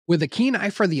With a keen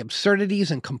eye for the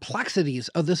absurdities and complexities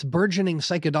of this burgeoning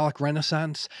psychedelic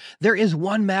renaissance, there is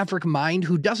one maverick mind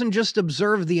who doesn't just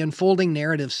observe the unfolding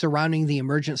narrative surrounding the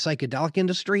emergent psychedelic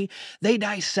industry, they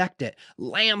dissect it,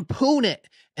 lampoon it,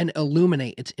 and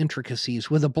illuminate its intricacies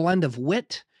with a blend of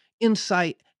wit,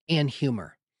 insight, and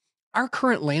humor. Our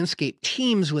current landscape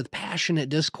teems with passionate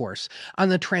discourse on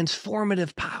the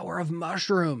transformative power of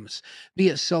mushrooms, be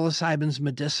it psilocybin's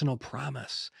medicinal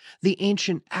promise, the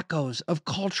ancient echoes of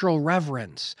cultural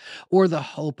reverence, or the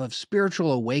hope of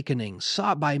spiritual awakening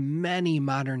sought by many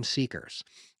modern seekers.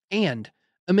 And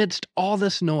amidst all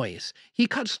this noise, he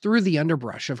cuts through the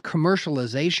underbrush of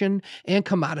commercialization and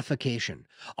commodification,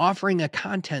 offering a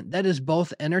content that is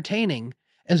both entertaining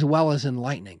as well as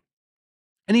enlightening.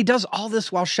 And he does all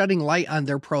this while shedding light on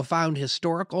their profound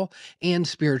historical and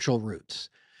spiritual roots.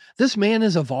 This man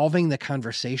is evolving the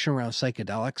conversation around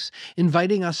psychedelics,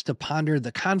 inviting us to ponder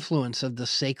the confluence of the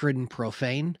sacred and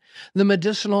profane, the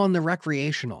medicinal and the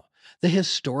recreational, the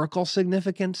historical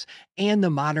significance, and the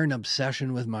modern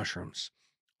obsession with mushrooms.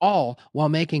 All while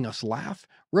making us laugh,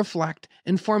 reflect,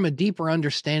 and form a deeper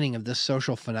understanding of this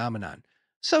social phenomenon.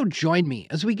 So join me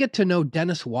as we get to know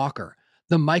Dennis Walker,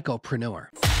 the Mycopreneur.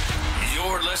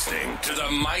 You're listening to the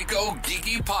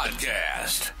MycoGeeky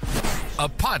Podcast, a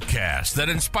podcast that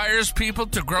inspires people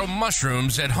to grow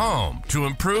mushrooms at home to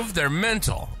improve their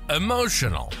mental,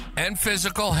 emotional, and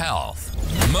physical health.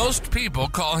 Most people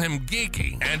call him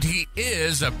geeky, and he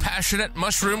is a passionate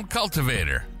mushroom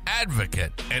cultivator,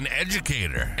 advocate, and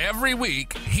educator. Every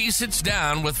week, he sits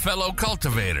down with fellow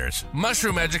cultivators,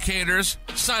 mushroom educators,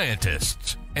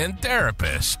 scientists, and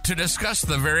therapists to discuss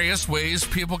the various ways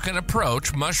people can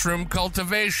approach mushroom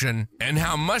cultivation and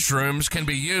how mushrooms can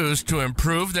be used to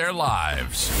improve their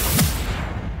lives.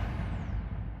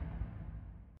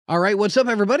 All right, what's up,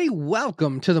 everybody?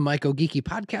 Welcome to the MycoGeeky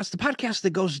Podcast, the podcast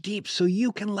that goes deep so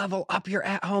you can level up your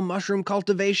at-home mushroom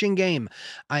cultivation game.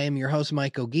 I am your host,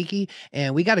 MycoGeeky,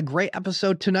 and we got a great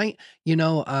episode tonight.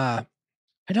 I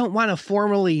don't want to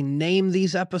formally name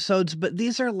these episodes, but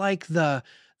these are like the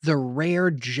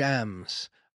rare gems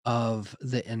of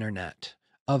the internet,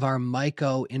 of our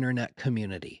myco internet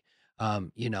community.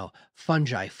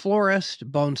 Fungi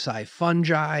florist, bonsai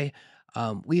fungi.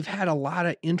 We've had a lot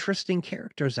of interesting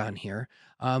characters on here.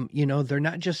 They're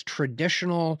not just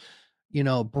traditional,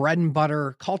 bread and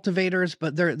butter cultivators,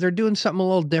 but they're doing something a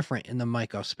little different in the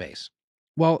myco space.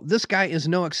 Well, this guy is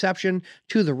no exception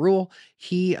to the rule.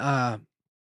 He's a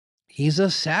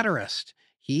satirist.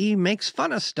 He makes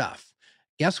fun of stuff.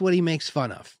 Guess what he makes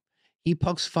fun of? He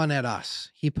pokes fun at us.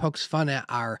 He pokes fun at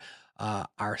our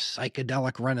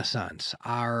psychedelic renaissance,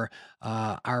 our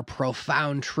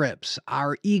profound trips,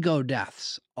 our ego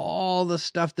deaths, all the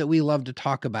stuff that we love to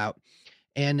talk about.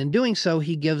 And in doing so,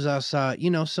 he gives us,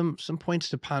 some points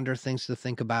to ponder, things to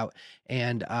think about.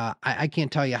 And I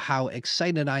can't tell you how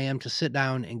excited I am to sit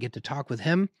down and get to talk with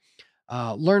him.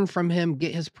 Learn from him,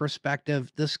 get his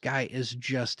perspective. This guy is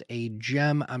just a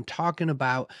gem. I'm talking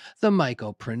about the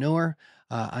Mycopreneur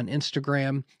on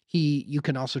Instagram. You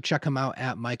can also check him out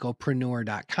at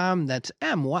mycopreneur.com. That's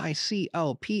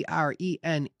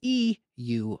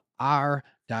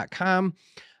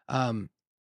MyCOPRENEUR.com.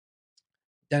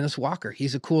 Dennis Walker,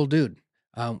 he's a cool dude.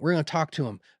 We're going to talk to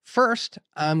him. First,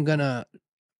 I'm going to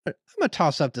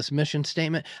toss up this mission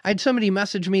statement. I had somebody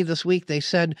message me this week. They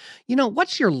said,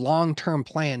 what's your long-term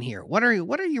plan here? What are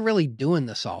you really doing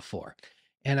this all for?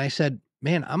 And I said,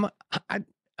 man, I'm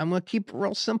going to keep it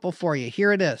real simple for you.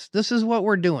 Here it is. This is what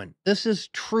we're doing. This is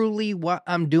truly what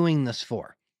I'm doing this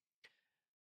for.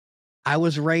 I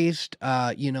was raised,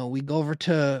 we go over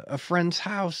to a friend's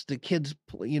house. The kids,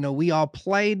 we all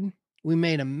played. We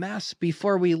made a mess.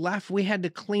 Before we left, we had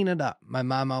to clean it up. My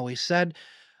mom always said,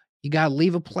 you got to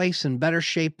leave a place in better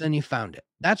shape than you found it.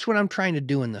 That's what I'm trying to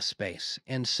do in this space.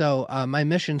 And so my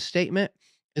mission statement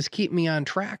is keep me on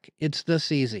track. It's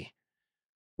this easy.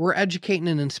 We're educating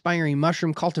and inspiring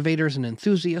mushroom cultivators and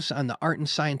enthusiasts on the art and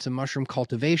science of mushroom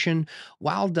cultivation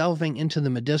while delving into the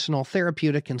medicinal,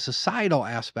 therapeutic, and societal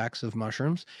aspects of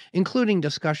mushrooms, including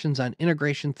discussions on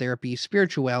integration therapy,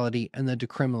 spirituality, and the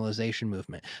decriminalization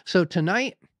movement. So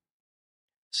tonight,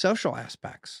 social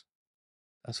aspects.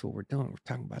 That's what we're doing. We're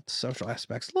talking about the social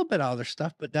aspects, a little bit of other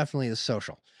stuff, but definitely the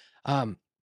social. Sorry,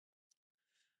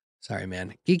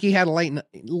 man. Geeky had a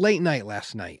late night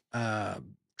last night,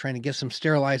 trying to get some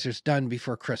sterilizers done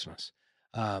before Christmas,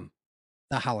 the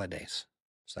holidays.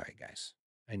 Sorry, guys.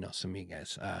 I know some of you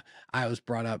guys. I was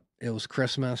brought up. It was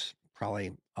Christmas.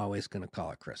 Probably always going to call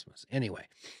it Christmas. Anyway,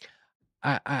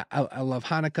 I love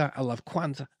Hanukkah. I love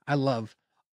Kwanzaa. I love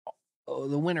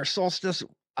the winter solstice.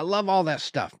 I love all that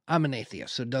stuff. I'm an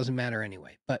atheist, so it doesn't matter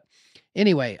anyway. But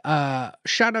anyway,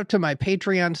 shout out to my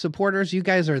Patreon supporters. You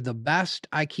guys are the best.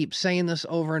 I keep saying this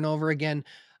over and over again.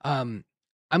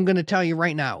 I'm going to tell you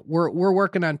right now, we're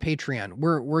working on Patreon.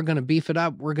 We're going to beef it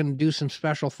up. We're going to do some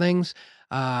special things.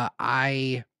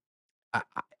 I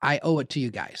owe it to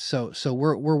you guys. So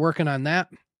we're working on that.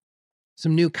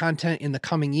 Some new content in the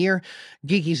coming year.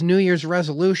 Geeky's New Year's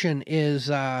resolution is,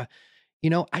 I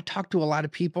talk to a lot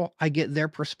of people. I get their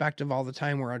perspective all the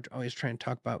time. We're always trying to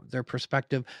talk about their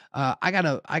perspective. I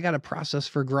got a process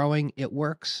for growing. It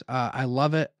works. I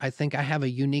love it. I think I have a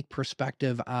unique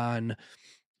perspective on,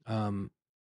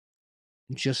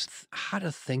 just how to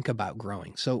think about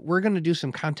growing. So we're going to do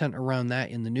some content around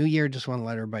that in the new year. Just want to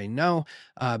let everybody know,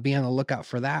 be on the lookout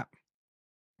for that.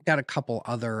 Got a couple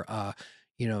other,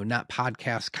 not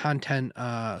podcast content,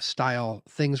 style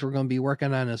things we're going to be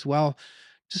working on as well,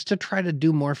 just to try to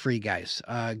do more for you guys,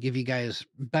 give you guys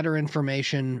better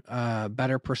information,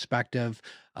 better perspective.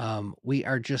 We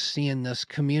are just seeing this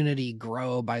community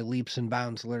grow by leaps and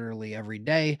bounds, literally every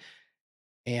day.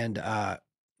 And,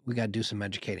 we got to do some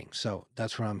educating. So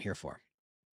that's what I'm here for.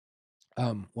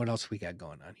 What else we got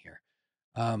going on here?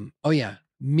 Oh yeah,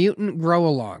 mutant grow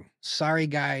along. Sorry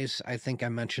guys, I think I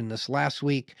mentioned this last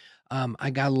week. I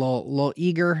got a little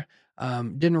eager.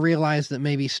 Didn't realize that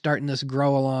maybe starting this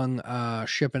grow along,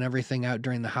 shipping everything out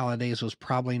during the holidays was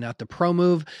probably not the pro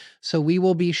move. So we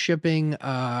will be shipping,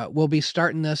 we'll be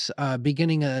starting this,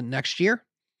 beginning of next year.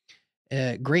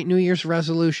 Great New Year's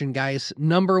resolution, guys.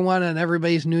 Number one on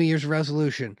everybody's New Year's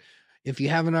resolution. If you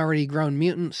haven't already grown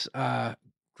mutants,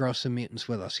 grow some mutants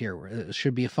with us here. It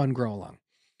should be a fun grow along.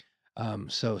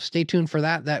 So stay tuned for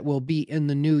that. That will be in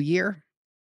the new year.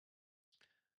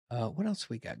 What else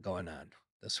we got going on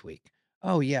this week?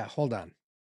 Oh yeah, hold on.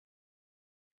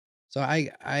 So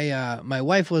my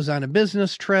wife was on a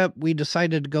business trip. We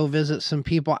decided to go visit some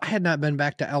people. I had not been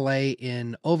back to LA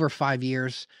in over 5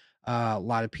 years. A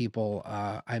lot of people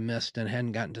I missed and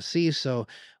hadn't gotten to see. So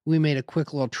we made a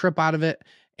quick little trip out of it.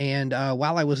 And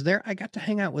while I was there, I got to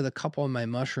hang out with a couple of my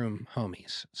mushroom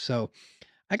homies. So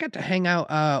I got to hang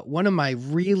out, one of my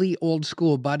really old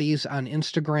school buddies on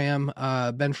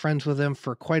Instagram, been friends with him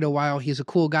for quite a while. He's a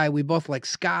cool guy. We both like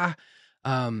ska.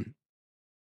 Talking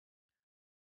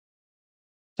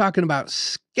about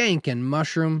skank and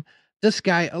mushroom. This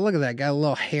guy, oh, look at that, got a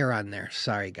little hair on there.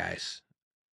 Sorry, guys.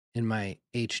 In my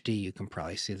HD, you can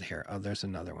probably see the hair. Oh, there's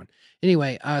another one.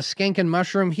 Anyway, Skank and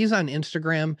Mushroom, he's on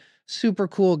Instagram. Super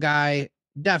cool guy.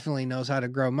 Definitely knows how to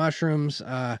grow mushrooms.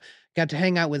 Got to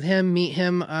hang out with him, meet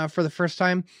him for the first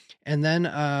time. And then,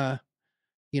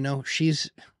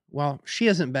 she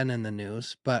hasn't been in the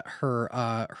news, but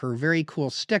her very cool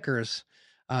stickers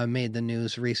made the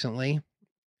news recently.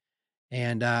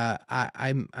 And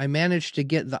I managed to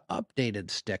get the updated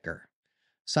sticker.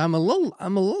 So I'm a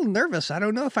little nervous. I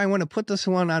don't know if I want to put this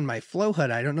one on my flow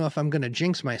hood. I don't know if I'm going to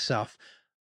jinx myself,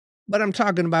 but I'm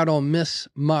talking about old Miss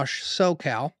Mush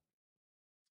SoCal.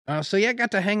 So yeah, I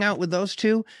got to hang out with those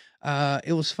two.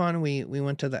 It was fun. We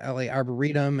went to the LA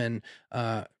Arboretum and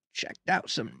checked out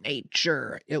some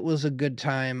nature. It was a good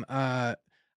time.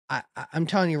 I'm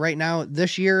telling you right now, what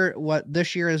this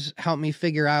year has helped me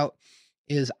figure out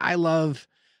is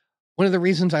one of the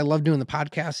reasons I love doing the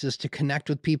podcast is to connect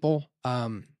with people,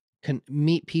 can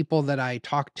meet people that I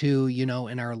talk to,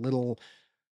 in our little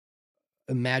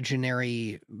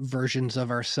imaginary versions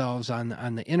of ourselves on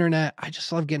the internet. I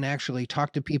just love getting to actually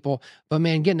talk to people, but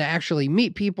man, getting to actually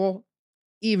meet people,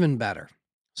 even better.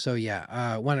 So yeah,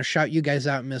 I want to shout you guys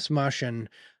out, Miss Mush and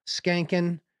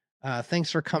Skankin.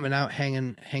 Thanks for coming out,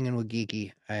 hanging with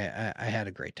Geeky. I had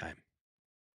a great time.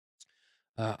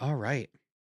 All right.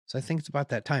 So I think it's about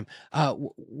that time.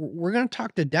 We're going to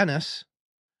talk to Dennis.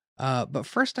 But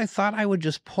first I thought I would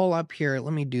just pull up here.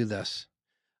 Let me do this.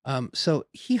 So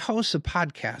he hosts a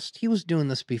podcast. He was doing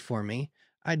this before me.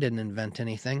 I didn't invent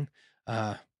anything.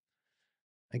 I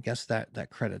guess that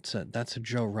credits it. That's a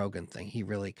Joe Rogan thing. He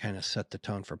really kind of set the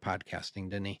tone for podcasting,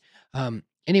 didn't he?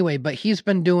 Anyway, but he's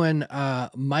been doing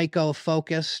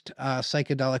myco-focused,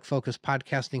 psychedelic focused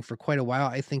podcasting for quite a while.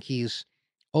 I think he's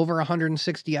over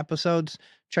 160 episodes.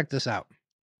 Check this out.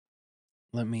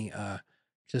 Let me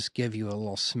just give you a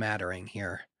little smattering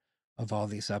here of all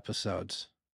these episodes.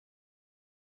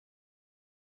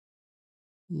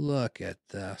 Look at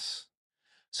this.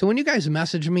 So when you guys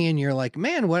message me and you're like,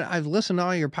 man, I've listened to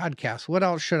all your podcasts. What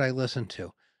else should I listen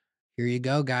to? Here you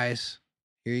go, guys.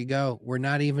 Here you go. We're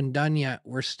not even done yet.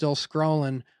 We're still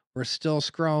scrolling. It's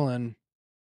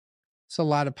a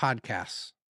lot of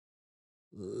podcasts.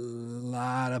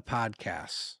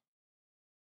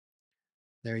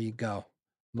 There you go.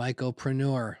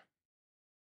 Mycopreneur.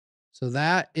 So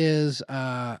that is,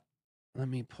 let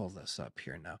me pull this up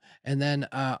here now. And then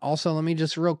also, let me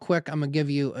just real quick, I'm going to give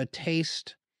you a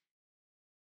taste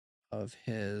of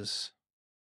his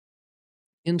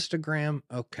Instagram.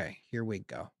 Okay, here we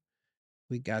go.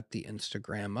 We got the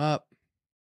Instagram up.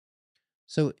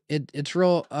 So it's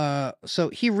real. So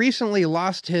he recently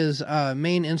lost his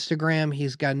main Instagram.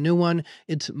 He's got a new one.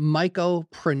 It's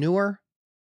Mycopreneur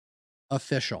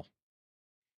Official.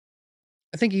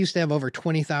 I think he used to have over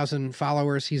 20,000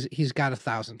 followers. He's got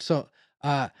 1,000. So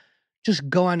just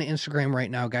go on Instagram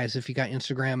right now, guys. If you got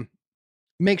Instagram,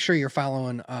 make sure you're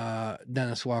following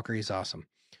Dennis Walker. He's awesome.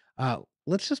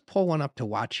 Let's just pull one up to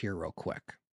watch here real quick.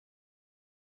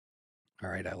 All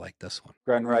right, I like this one.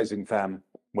 Grand Rising fam,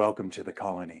 welcome to the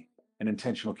colony, an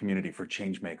intentional community for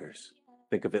change makers.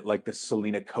 Think of it like the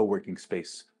Selena co-working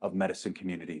space of medicine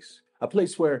communities, a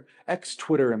place where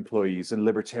ex-Twitter employees and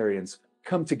libertarians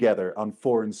come together on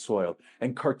foreign soil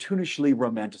and cartoonishly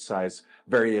romanticize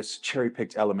various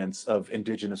cherry-picked elements of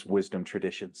indigenous wisdom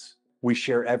traditions. We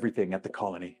share everything at the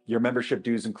colony. Your membership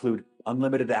dues include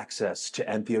unlimited access to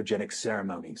entheogenic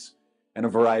ceremonies and a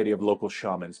variety of local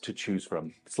shamans to choose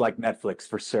from. It's like Netflix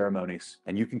for ceremonies,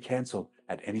 and you can cancel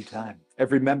at any time.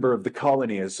 Every member of the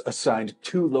colony is assigned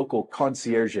 2 local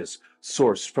concierges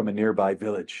sourced from a nearby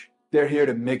village. They're here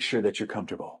to make sure that you're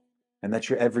comfortable and that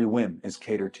your every whim is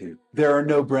catered to. There are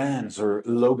no brands or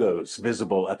logos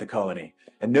visible at the colony,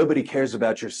 and nobody cares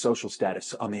about your social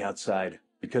status on the outside,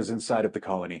 because inside of the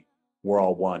colony, we're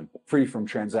all one, free from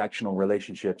transactional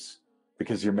relationships,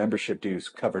 because your membership dues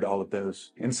covered all of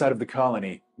those. Inside of the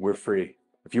colony, we're free.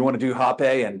 If you want to do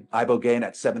Hoppe and ibogaine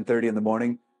at 7:30 in the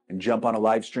morning and jump on a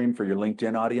live stream for your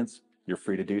LinkedIn audience, you're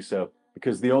free to do so,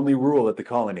 because the only rule at the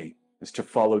colony is to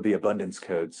follow the abundance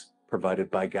codes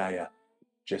provided by Gaia,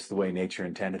 just the way nature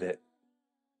intended it.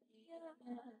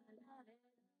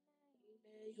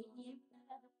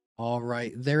 All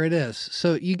right, there it is.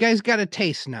 So you guys got a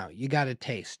taste now. You got a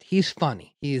taste. He's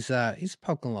funny. He's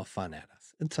poking a little fun at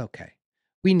us. It's okay.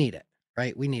 We need it,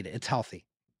 right? We need it. It's healthy.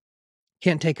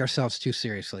 Can't take ourselves too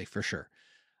seriously for sure.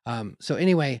 So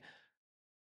anyway,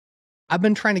 I've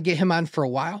been trying to get him on for a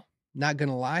while. Not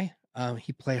gonna lie.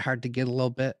 He played hard to get a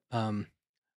little bit.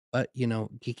 But you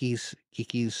know,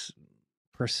 Geeky's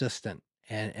persistent,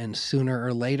 and sooner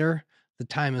or later the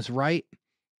time is right,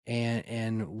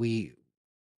 and we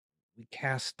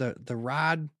cast the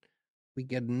rod, we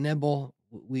get a nibble,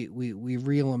 we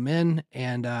reel him in,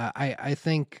 and I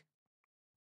think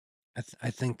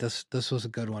this was a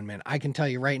good one, man. I can tell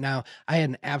you right now, I had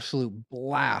an absolute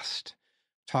blast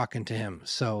talking to him.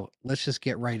 So let's just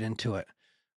get right into it.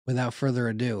 Without further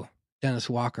ado, Dennis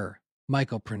Walker,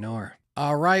 Mycopreneur.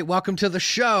 All right, welcome to the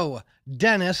show,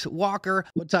 Dennis Walker.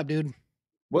 What's up, dude?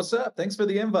 What's up? Thanks for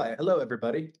the invite. Hello,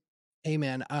 everybody. Hey,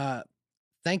 man.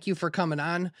 Thank you for coming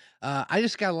on. I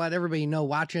just got to let everybody know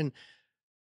watching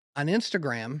on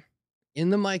Instagram in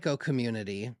the Myco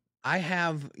community, I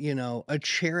have, you know, a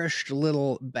cherished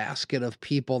little basket of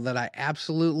people that I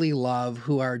absolutely love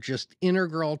who are just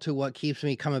integral to what keeps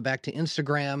me coming back to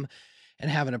Instagram and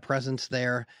having a presence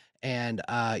there. And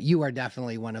you are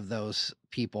definitely one of those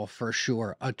people for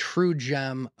sure. A true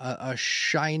gem, a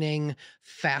shining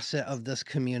facet of this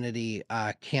community.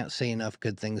 Can't say enough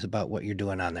good things about what you're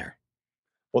doing on there.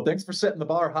 Well, thanks for setting the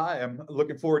bar high. I'm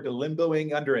looking forward to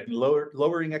limboing under it and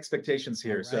lowering expectations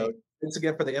here. Right. So thanks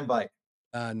again for the invite.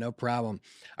 No problem.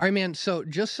 All right, man. So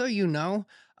just so you know,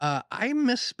 I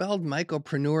misspelled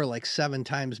Mycopreneur like 7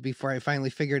 times before I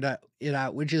finally figured it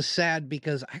out, which is sad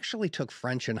because I actually took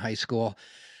French in high school.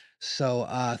 So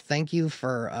thank you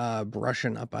for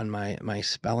brushing up on my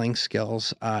spelling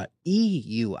skills.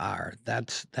 EUR,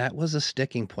 that was a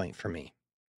sticking point for me.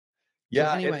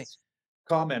 Yeah, so anyway, it's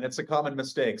common. It's a common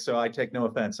mistake, so I take no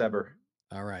offense ever.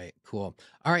 All right, cool.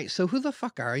 All right, so who the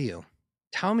fuck are you?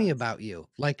 Tell me about you.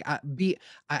 Like,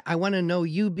 I want to know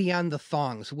you beyond the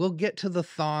thongs. We'll get to the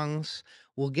thongs.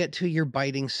 We'll get to your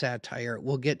biting satire.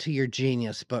 We'll get to your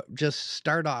genius. But just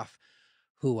start off.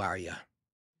 Who are you?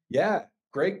 Yeah,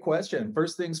 great question.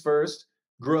 First things first,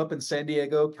 grew up in San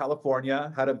Diego,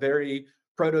 California, had a very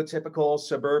prototypical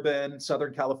suburban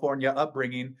Southern California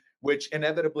upbringing, which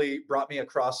inevitably brought me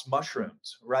across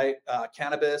mushrooms, right?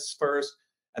 Cannabis first,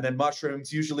 and then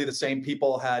mushrooms. Usually the same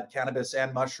people had cannabis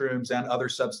and mushrooms and other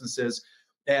substances.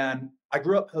 And I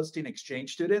grew up hosting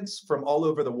exchange students from all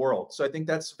over the world. So I think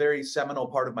that's a very seminal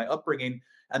part of my upbringing.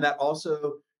 And that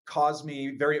also caused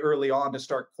me very early on to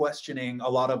start questioning a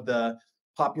lot of the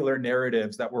popular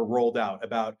narratives that were rolled out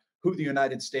about who the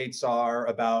United States are,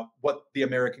 about what the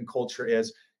American culture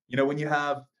is. You know, when you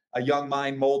have a young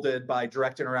mind molded by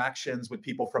direct interactions with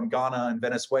people from Ghana and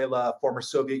Venezuela, former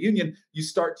Soviet Union, you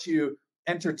start to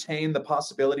entertain the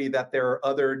possibility that there are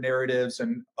other narratives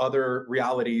and other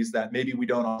realities that maybe we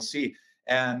don't all see.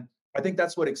 And I think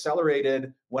that's what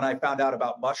accelerated when I found out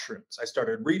about mushrooms. I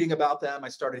started reading about them. I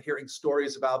started hearing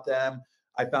stories about them.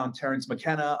 I found Terence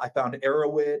McKenna. I found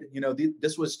Erowid.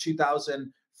 This was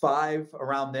 2005,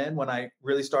 around then, when I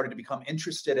really started to become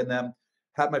interested in them.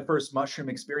 Had my first mushroom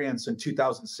experience in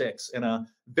 2006 in a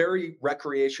very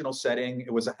recreational setting.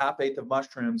 It was a half-eighth of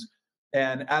mushrooms.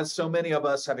 And as so many of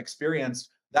us have experienced,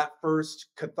 that first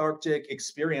cathartic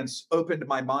experience opened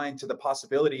my mind to the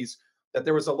possibilities that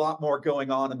there was a lot more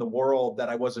going on in the world that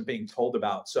I wasn't being told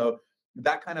about. So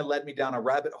that kind of led me down a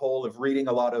rabbit hole of reading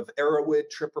a lot of Erowid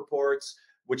trip reports,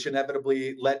 which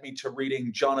inevitably led me to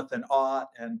reading Jonathan Ott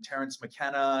and Terence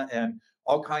McKenna and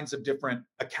all kinds of different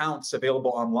accounts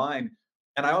available online.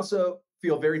 And I also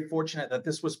feel very fortunate that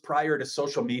this was prior to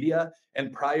social media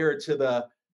and prior to the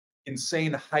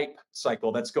insane hype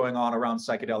cycle that's going on around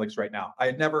psychedelics right now. I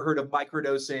had never heard of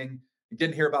microdosing.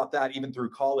 Didn't hear about that even through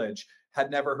college. Had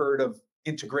never heard of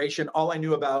integration. All I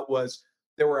knew about was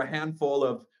there were a handful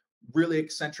of really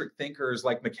eccentric thinkers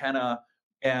like McKenna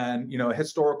and, a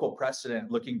historical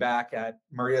precedent looking back at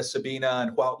Maria Sabina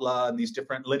and Huautla and these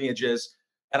different lineages.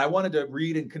 And I wanted to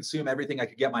read and consume everything I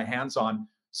could get my hands on.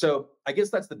 So I guess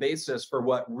that's the basis for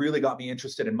what really got me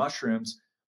interested in mushrooms.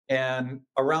 And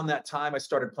around that time, I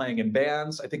started playing in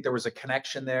bands. I think there was a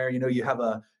connection there. You have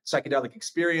a psychedelic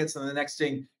experience, and the next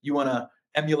thing you want to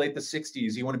emulate the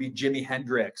 60s. You want to be Jimi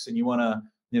Hendrix, and you want to,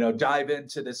 dive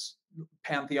into this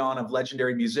pantheon of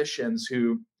legendary musicians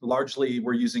who largely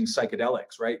were using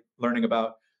psychedelics, right? Learning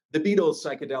about the Beatles'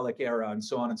 psychedelic era and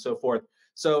so on and so forth.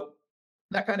 So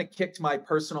that kind of kicked my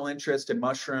personal interest in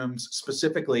mushrooms,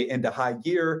 specifically into high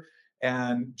gear.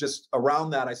 And just around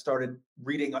that, I started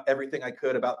reading everything I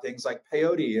could about things like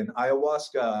peyote and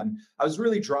ayahuasca. And I was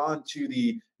really drawn to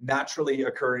the naturally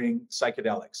occurring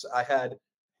psychedelics. I had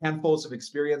handfuls of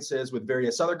experiences with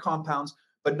various other compounds,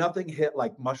 but nothing hit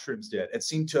like mushrooms did. It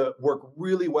seemed to work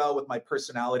really well with my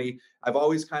personality. I've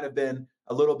always kind of been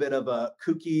a little bit of a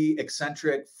kooky,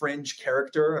 eccentric, fringe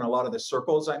character in a lot of the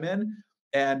circles I'm in.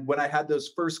 And when I had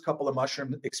those first couple of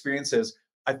mushroom experiences,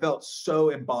 I felt so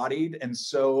embodied and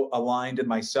so aligned in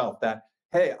myself that,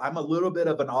 hey, I'm a little bit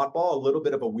of an oddball, a little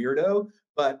bit of a weirdo,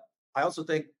 but I also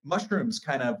think mushrooms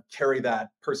kind of carry that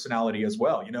personality as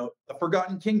well. A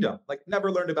forgotten kingdom, like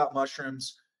never learned about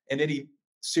mushrooms in any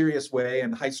serious way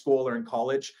in high school or in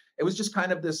college. It was just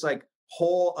kind of this like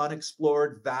whole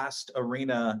unexplored, vast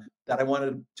arena that I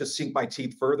wanted to sink my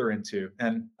teeth further into.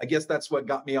 And I guess that's what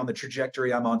got me on the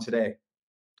trajectory I'm on today.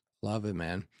 Love it,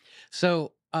 man.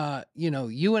 So,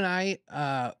 you and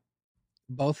I,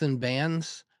 both in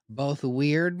bands, both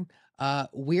weird,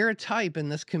 we're a type in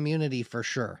this community for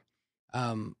sure.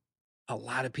 A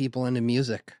lot of people into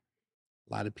music,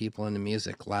 a lot of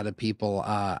people,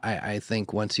 I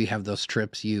think once you have those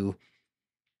trips,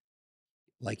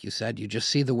 like you said, you just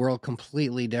see the world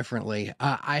completely differently.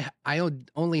 I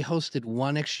only hosted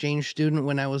one exchange student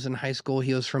when I was in high school.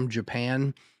 He was from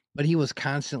Japan, but he was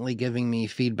constantly giving me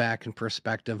feedback and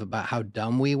perspective about how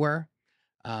dumb we were.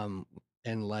 And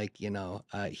like,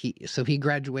 he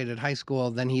graduated high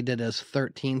school, then he did his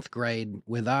 13th grade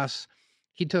with us.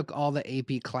 He took all the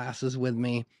AP classes with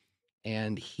me,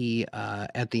 and he,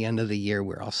 at the end of the year,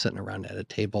 we're all sitting around at a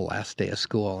table last day of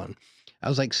school, and I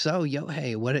was like, so,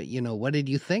 hey, what did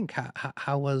you think?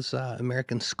 How was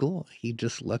American school? He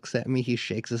just looks at me, he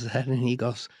shakes his head, and he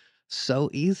goes, so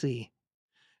easy.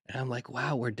 And I'm like,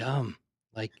 wow, we're dumb.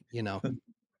 Like,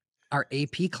 our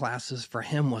AP classes for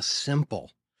him was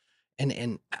simple.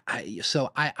 And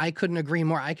I couldn't agree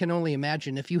more. I can only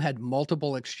imagine if you had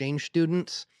multiple exchange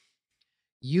students,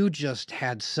 you just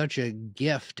had such a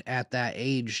gift at that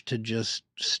age to just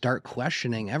start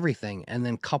questioning everything, and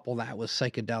then couple that with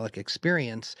psychedelic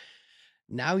experience.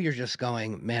 Now you're just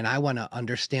going, man, I want to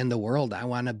understand the world. I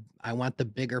want the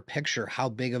bigger picture. How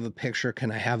big of a picture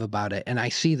can I have about it? And I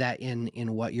see that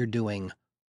in what you're doing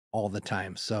all the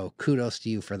time. So kudos to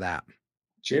you for that.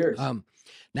 Cheers.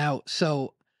 Now,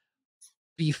 so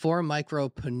before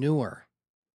Mycopreneur,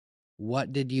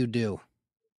 what did you do?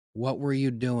 What were you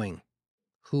doing?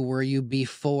 Who were you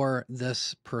before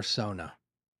this persona?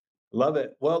 Love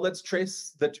it. Well, let's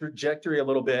trace the trajectory a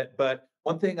little bit. But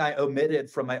one thing I omitted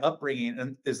from my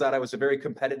upbringing is that I was a very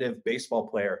competitive baseball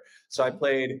player. So I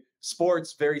played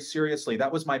sports very seriously.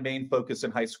 That was my main focus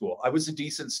in high school. I was a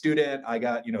decent student. I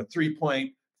got,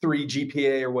 3.3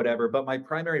 GPA or whatever, but my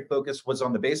primary focus was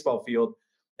on the baseball field.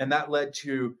 And that led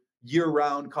to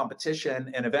year-round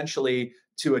competition and eventually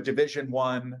to a Division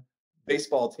I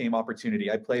baseball team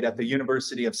opportunity. I played at the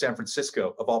University of San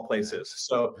Francisco, of all places.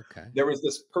 So there was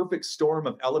this perfect storm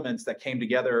of elements that came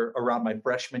together around my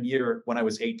freshman year when I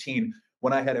was 18,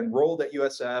 when I had enrolled at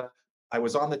USF. I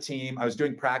was on the team. I was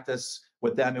doing practice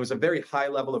with them. It was a very high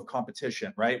level of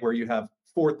competition, right? Where you have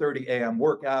 4:30 a.m.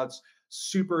 workouts,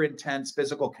 super intense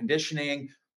physical conditioning.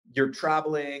 You're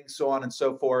traveling, so on and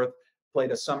so forth.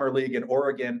 Played a summer league in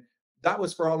Oregon. That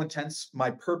was, for all intents,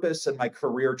 my purpose and my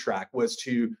career track was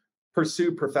to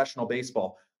pursue professional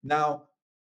baseball. Now,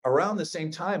 around the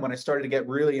same time, when I started to get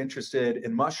really interested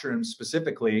in mushrooms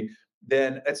specifically,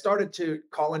 then it started to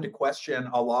call into question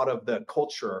a lot of the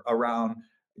culture around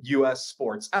US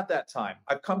sports at that time.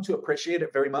 I've come to appreciate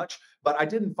it very much, but I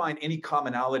didn't find any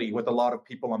commonality with a lot of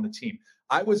people on the team.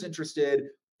 I was interested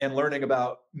in learning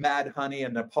about mad honey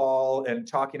in Nepal and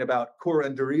talking about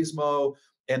curanderismo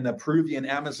in the Peruvian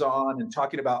Amazon and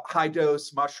talking about high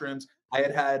dose mushrooms. I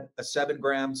had had a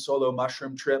 7-gram solo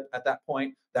mushroom trip at that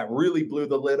point that really blew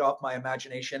the lid off my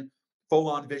imagination, full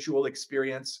on visual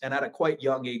experience. And at a quite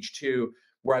young age too,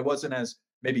 where I wasn't as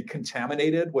maybe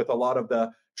contaminated with a lot of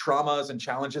the traumas and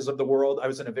challenges of the world. I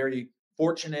was in a very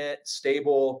fortunate,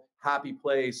 stable, happy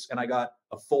place, and I got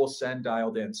a full send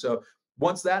dialed in. So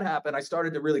once that happened, I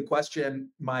started to really question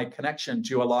my connection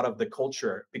to a lot of the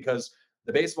culture, because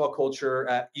the baseball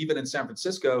culture, even in San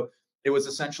Francisco, it was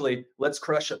essentially, let's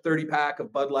crush a 30-pack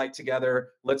of Bud Light together.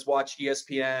 Let's watch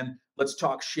ESPN. Let's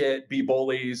talk shit, be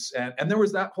bullies. And there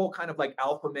was that whole kind of like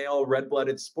alpha male,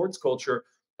 red-blooded sports culture.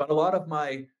 But a lot of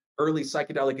my early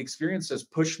psychedelic experiences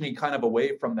pushed me kind of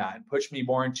away from that and pushed me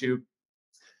more into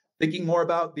thinking more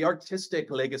about the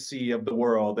artistic legacy of the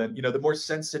world and, the more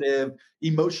sensitive,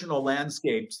 emotional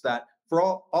landscapes that, for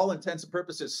all intents and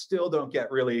purposes, still don't get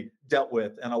really dealt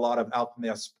with in a lot of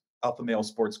alpha male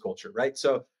sports culture, right?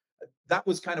 So that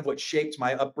was kind of what shaped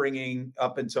my upbringing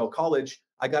up until college.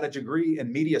 I got a degree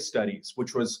in media studies,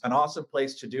 which was an awesome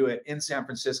place to do it in San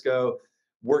Francisco,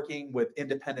 working with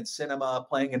independent cinema,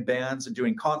 playing in bands and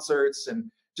doing concerts,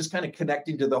 and just kind of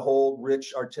connecting to the whole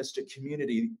rich artistic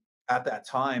community at that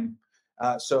time.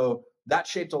 So that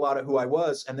shaped a lot of who I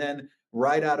was. And then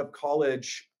right out of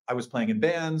college, I was playing in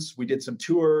bands. We did some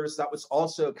tours. That was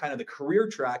also kind of the career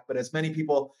track. But as many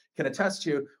people can attest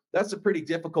to, that's a pretty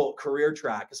difficult career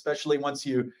track, especially once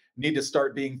you need to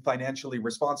start being financially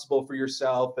responsible for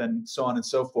yourself and so on and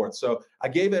so forth. So I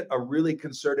gave it a really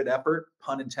concerted effort,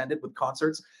 pun intended, with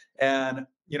concerts. And,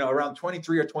 around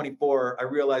 23 or 24, I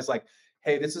realized like,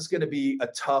 hey, this is going to be a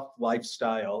tough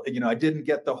lifestyle. I didn't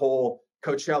get the whole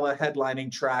Coachella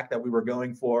headlining track that we were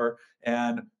going for.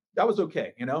 And that was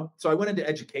okay, So I went into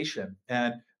education,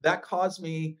 and that caused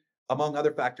me, among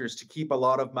other factors, to keep a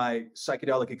lot of my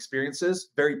psychedelic experiences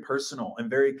very personal and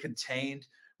very contained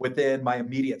within my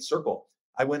immediate circle.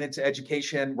 I went into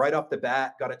education right off the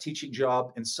bat, got a teaching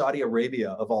job in Saudi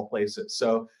Arabia, of all places.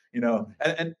 So,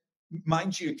 and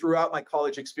mind you, throughout my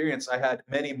college experience, I had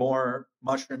many more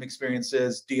mushroom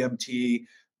experiences, DMT,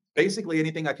 basically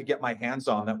anything I could get my hands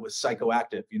on that was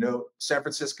psychoactive. San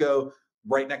Francisco,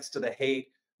 right next to the 𝐥𝐤𝐤,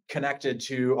 connected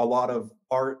to a lot of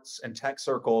arts and tech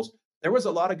circles. There was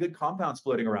a lot of good compounds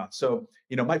floating around. So,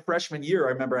 my freshman year,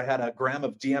 I remember I had a gram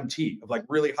of DMT, of like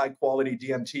really high quality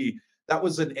DMT. That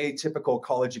was an atypical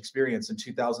college experience in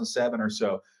 2007 or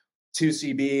so.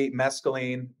 2CB,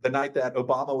 mescaline. The night that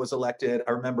Obama was elected,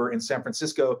 I remember in San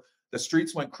Francisco, the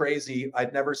streets went crazy.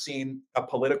 I'd never seen a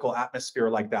political atmosphere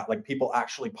like that, like people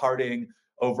actually partying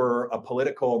over a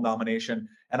political nomination.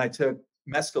 And I took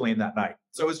mescaline that night.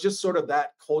 So it was just sort of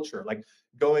that culture, like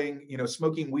going,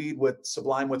 smoking weed with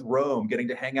Sublime with Rome, getting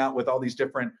to hang out with all these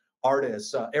different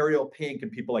artists, Ariel Pink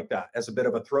and people like that, as a bit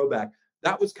of a throwback.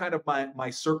 That was kind of my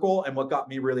circle and what got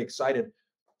me really excited.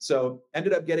 So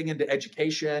ended up getting into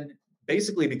education,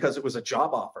 basically because it was a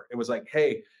job offer. It was like,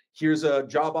 hey, here's a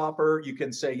job offer. You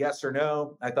can say yes or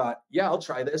no. I thought, yeah, I'll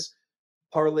try this.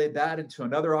 Parlayed that into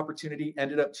another opportunity,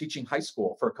 ended up teaching high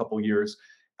school for a couple of years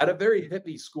at a very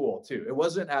hippie school too. It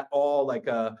wasn't at all like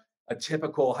a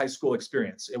typical high school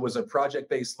experience. It was a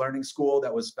project-based learning school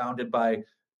that was founded by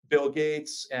Bill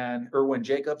Gates and Irwin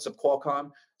Jacobs of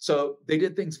Qualcomm. So they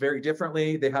did things very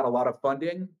differently. They had a lot of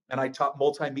funding, and I taught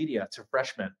multimedia to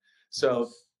freshmen. So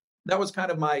that was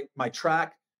kind of my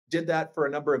track. Did that for a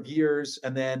number of years.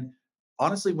 And then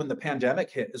honestly, when the pandemic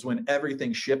hit is when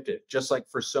everything shifted, just like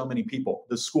for so many people.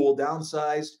 The school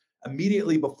downsized.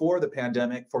 Immediately before the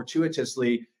pandemic,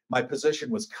 fortuitously, my position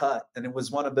was cut. And it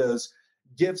was one of those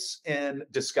gifts in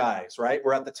disguise, right?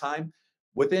 Where at the time,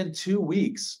 within 2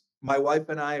 weeks, my wife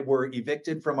and I were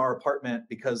evicted from our apartment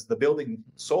because the building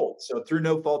sold. So through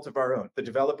no fault of our own, the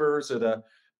developers or the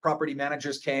property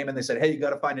managers came and they said, hey, you got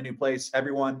to find a new place.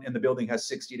 Everyone in the building has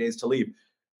 60 days to leave.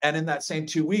 And in that same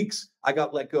 2 weeks, I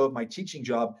got let go of my teaching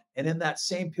job. And in that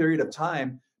same period of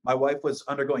time, my wife was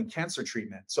undergoing cancer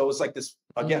treatment. So it was like this,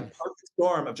 again, perfect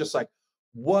storm of just like,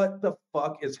 what the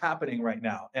fuck is happening right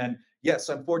now? And yes,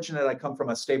 I'm fortunate I come from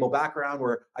a stable background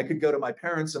where I could go to my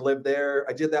parents and live there.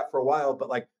 I did that for a while, but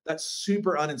like that's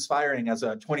super uninspiring as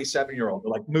a 27-year-old to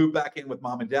like move back in with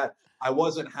mom and dad. I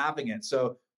wasn't having it.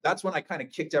 So that's when I kind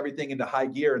of kicked everything into high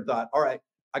gear and thought, all right,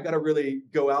 I got to really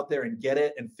go out there and get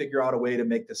it and figure out a way to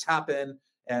make this happen.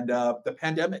 And the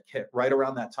pandemic hit right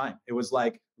around that time. It was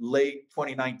like late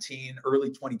 2019, early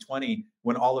 2020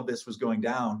 when all of this was going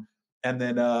down. And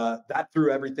then that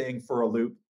threw everything for a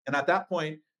loop. And at that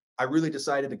point, I really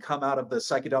decided to come out of the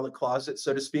psychedelic closet,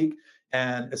 so to speak,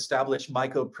 and establish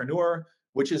Mycopreneur,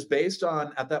 which is based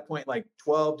on, at that point, like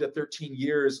 12 to 13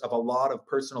 years of a lot of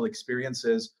personal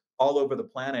experiences all over the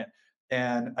planet.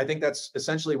 And I think that's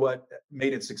essentially what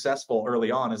made it successful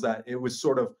early on, is that it was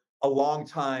sort of a long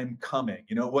time coming.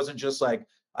 You know, it wasn't just like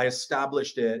I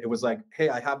established it. It was like, hey,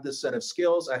 I have this set of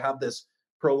skills. I have this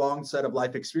prolonged set of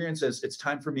life experiences. It's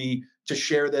time for me to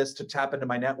share this, to tap into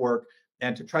my network,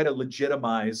 and to try to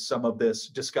legitimize some of this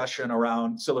discussion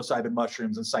around psilocybin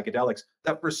mushrooms and psychedelics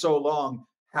that for so long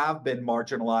have been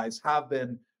marginalized, have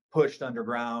been pushed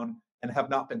underground, and have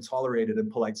not been tolerated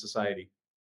in polite society.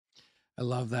 I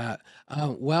love that.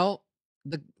 Well,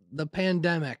 the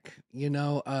pandemic, you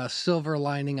know, a silver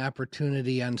lining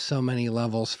opportunity on so many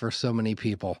levels for so many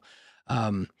people.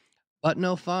 But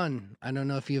no fun. I don't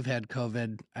know if you've had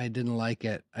COVID. I didn't like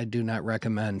it. I do not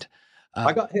recommend.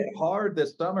 I got hit hard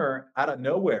this summer out of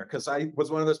nowhere because I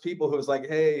was one of those people who was like,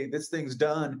 hey, this thing's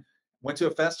done. Went to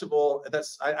a festival.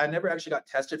 I never actually got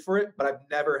tested for it, but I've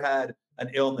never had an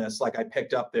illness like I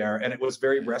picked up there. And it was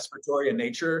very respiratory in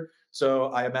nature. So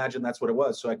I imagine that's what it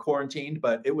was. So I quarantined,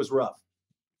 but it was rough.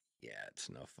 Yeah, it's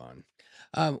no fun.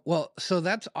 Well, so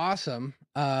that's awesome.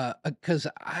 Because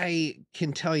I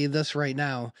can tell you this right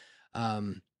now.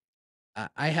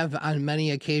 I have on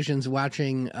many occasions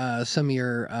watching some of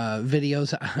your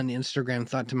videos on Instagram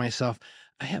thought to myself,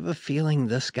 I have a feeling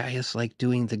this guy is like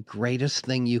doing the greatest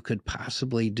thing you could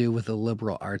possibly do with a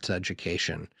liberal arts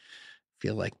education.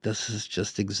 Feel like this is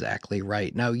just exactly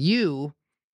right. Now you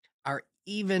are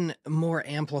even more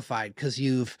amplified because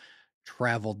you've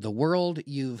traveled the world.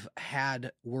 You've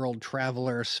had world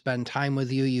travelers spend time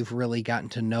with you. You've really gotten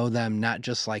to know them, not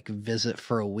just like visit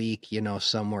for a week, you know,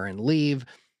 somewhere and leave.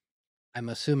 I'm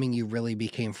assuming you really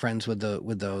became friends with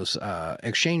those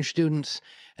exchange students,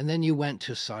 and then you went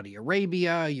to Saudi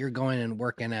Arabia. You're going and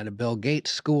working at a Bill Gates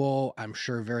school. I'm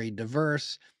sure very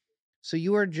diverse. So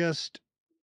you're just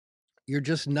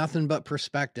nothing but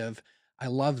perspective. I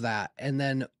love that. And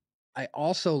then I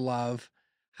also love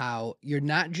how you're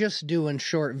not just doing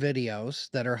short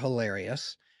videos that are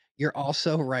hilarious. You're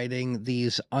also writing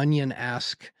these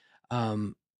Onion-esque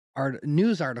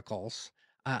news articles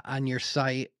on your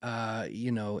site,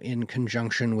 you know, in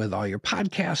conjunction with all your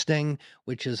podcasting,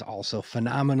 which is also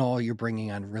phenomenal. You're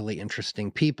bringing on really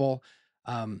interesting people.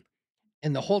 And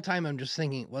the whole time I'm just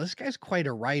thinking, well, this guy's quite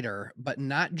a writer, but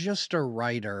not just a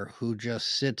writer who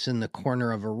just sits in the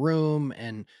corner of a room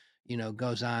and, you know,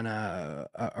 goes on a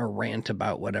rant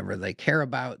about whatever they care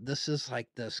about. This is like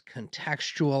this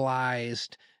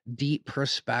contextualized, deep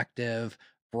perspective,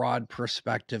 broad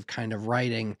perspective kind of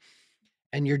writing.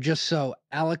 And you're just so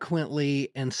eloquently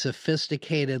and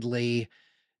sophisticatedly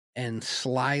and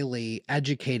slyly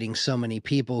educating so many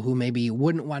people who maybe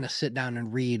wouldn't want to sit down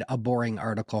and read a boring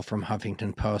article from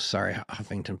Huffington Post. Sorry,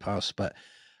 Huffington Post, but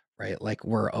right, like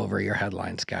we're over your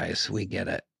headlines, guys. We get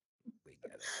it. We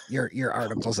get it. Your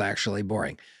article's actually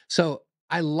boring. So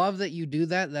I love that you do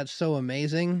that. That's so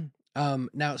amazing.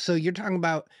 Now, so you're talking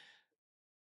about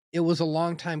it was a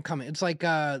long time coming. It's like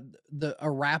a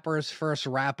rapper's first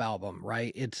rap album,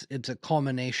 right? It's a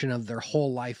culmination of their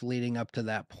whole life leading up to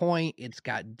that point. It's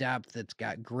got depth, it's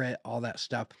got grit, all that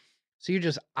stuff. So you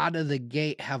just out of the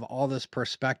gate have all this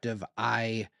perspective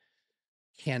I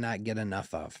cannot get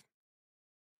enough of.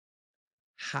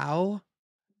 How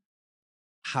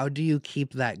do you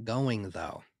keep that going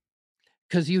though?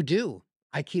 Because you do.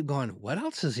 I keep going, what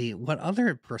else is he? What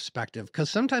other perspective? Because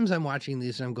sometimes I'm watching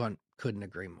these and I'm going, couldn't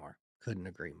agree more, couldn't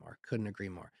agree more, couldn't agree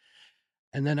more.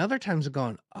 And then other times I'm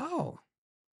going, oh,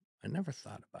 I never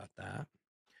thought about that.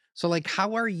 So like,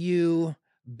 how are you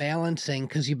balancing,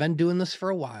 because you've been doing this for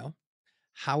a while,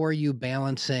 how are you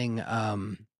balancing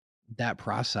that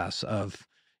process of,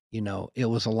 you know, it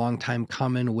was a long time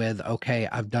coming with, okay,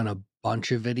 I've done a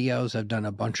bunch of videos, I've done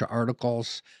a bunch of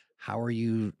articles. How are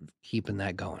you keeping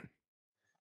that going?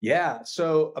 Yeah.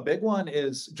 So a big one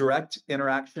is direct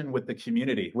interaction with the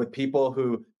community, with people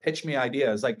who pitch me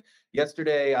ideas. Like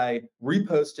yesterday, I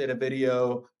reposted a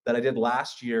video that I did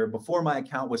last year before my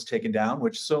account was taken down,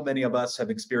 which so many of us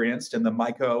have experienced in the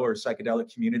myco or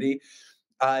psychedelic community.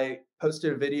 I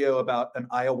posted a video about an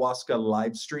ayahuasca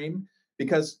live stream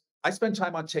because I spend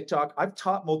time on TikTok. I've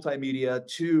taught multimedia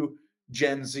to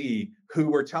Gen Z who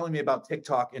were telling me about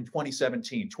TikTok in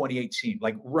 2017, 2018,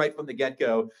 like right from the get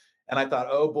go. And I thought,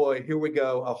 oh boy, here we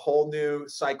go, a whole new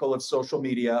cycle of social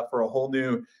media for a whole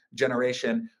new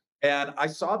generation. And I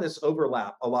saw this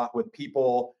overlap a lot with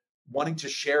people wanting to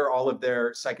share all of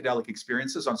their psychedelic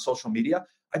experiences on social media.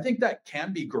 I think that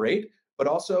can be great, but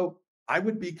also I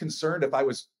would be concerned if I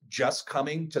was just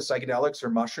coming to psychedelics or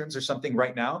mushrooms or something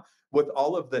right now with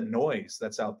all of the noise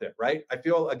that's out there, right? I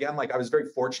feel, again, like I was very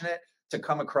fortunate to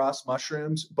come across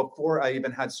mushrooms before I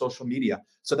even had social media.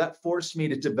 So that forced me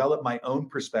to develop my own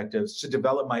perspectives, to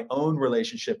develop my own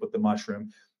relationship with the mushroom.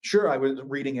 Sure, I was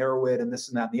reading Erowid and this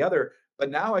and that and the other, but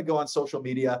now I go on social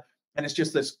media and it's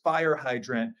just this fire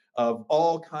hydrant of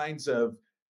all kinds of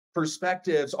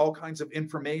perspectives, all kinds of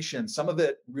information, some of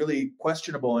it really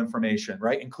questionable information,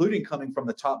 right? Including coming from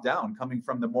the top down, coming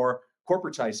from the more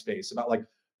corporatized space about like,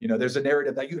 there's a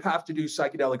narrative that you have to do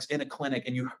psychedelics in a clinic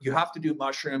and you have to do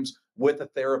mushrooms with a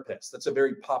therapist. That's a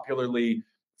very popularly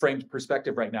framed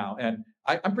perspective right now. And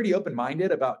I'm pretty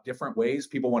open-minded about different ways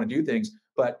people want to do things.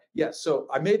 But yeah, so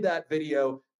I made that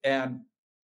video and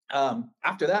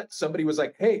after that, somebody was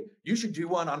like, hey, you should do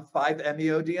one on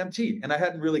 5-MeO-DMT. And I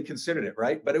hadn't really considered it,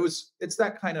 right? But it's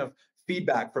that kind of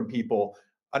feedback from people.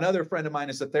 Another friend of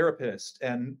mine is a therapist.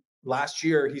 And last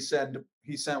year he sent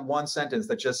one sentence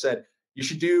that just said, you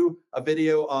should do a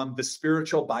video on the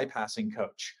spiritual bypassing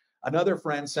coach. Another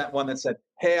friend sent one that said,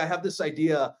 hey, I have this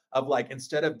idea of like,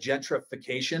 instead of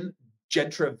gentrification,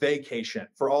 gentrification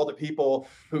for all the people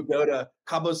who go to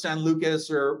Cabo San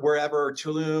Lucas or wherever,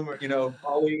 Tulum, or,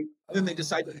 Bali, and then they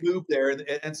decide to move there and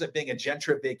it ends up being a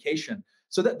gentrification.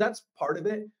 So that's part of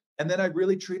it. And then I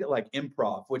really treat it like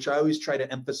improv, which I always try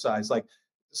to emphasize. Like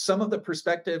some of the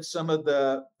perspectives, some of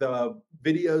the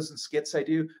videos and skits I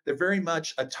do, they're very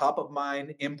much a top of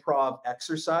mind improv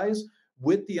exercise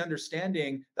with the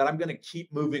understanding that I'm going to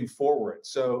keep moving forward.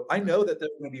 So I know that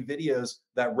there's going to be videos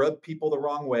that rub people the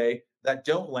wrong way, that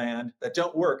don't land, that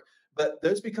don't work, but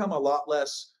those become a lot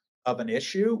less of an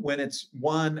issue when it's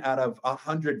 1 out of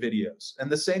 100 videos. And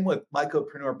the same with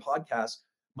Mycopreneur Podcast.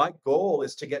 My goal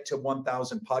is to get to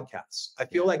 1,000 podcasts. I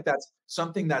feel like that's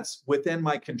something that's within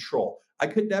my control. I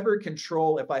could never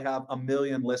control if I have 1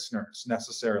 million listeners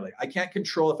necessarily. I can't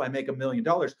control if I make $1 million,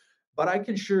 but I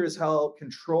can sure as hell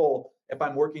control if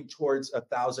I'm working towards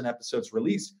 1,000 episodes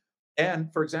released.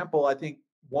 And for example, I think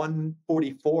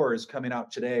 144 is coming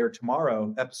out today or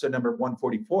tomorrow, episode number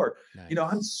 144. Nice.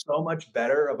 I'm so much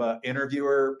better of an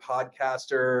interviewer,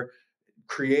 podcaster,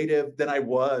 creative than I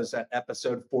was at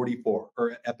episode 44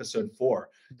 or episode 4.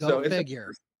 Go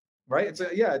figure. Right?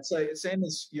 It's like same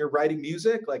as you're writing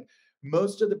music. Like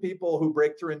most of the people who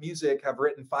break through in music have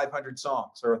written 500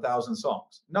 songs or 1,000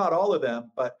 songs. Not all of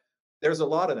them, but there's a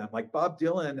lot of them. Like Bob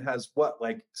Dylan has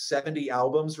like 70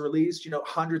 albums released,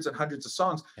 hundreds and hundreds of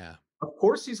songs. Yeah. Of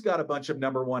course, he's got a bunch of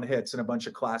 #1 hits and a bunch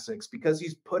of classics because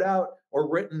he's put out or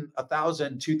written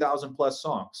 1,000, 2,000 plus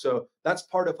songs. So that's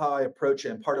part of how I approach it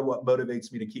and part of what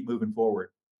motivates me to keep moving forward.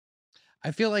 I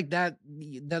feel like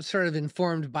that's sort of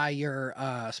informed by your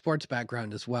sports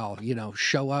background as well.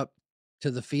 Show up to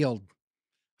the field.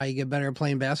 How you get better at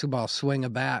playing basketball, swing a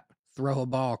bat, throw a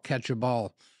ball, catch a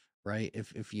ball, right?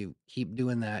 If you keep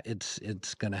doing that,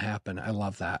 it's going to happen. I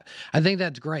love that. I think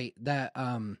that's great.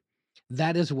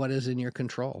 That is what is in your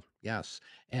control. Yes.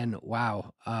 And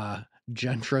wow,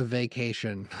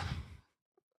 gentrification.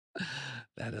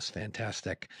 That is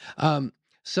fantastic.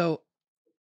 So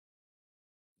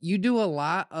you do a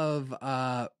lot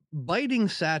of biting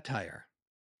satire.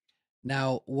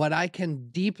 Now, what I can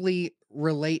deeply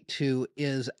relate to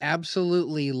is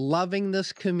absolutely loving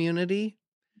this community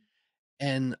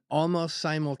and almost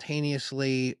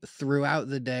simultaneously throughout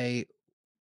the day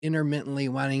intermittently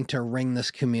wanting to wring this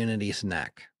community's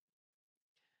neck.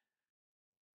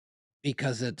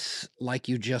 Because it's like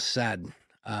you just said,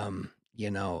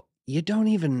 you don't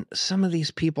even, some of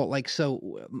these people, like,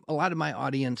 so a lot of my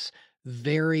audience,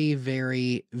 very,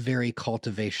 very, very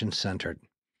cultivation centered.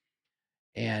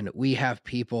 And we have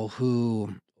people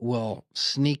who will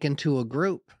sneak into a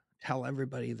group, tell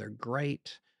everybody they're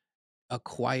great,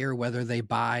 acquire whether they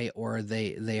buy or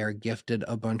they are gifted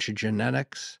a bunch of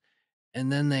genetics,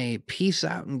 and then they peace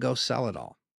out and go sell it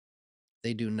all.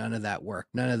 They do none of that work,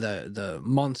 none of the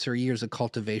months or years of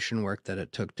cultivation work that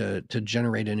it took to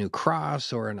generate a new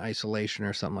cross or an isolation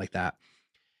or something like that.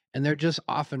 And they're just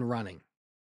off and running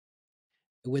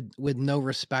with no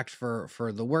respect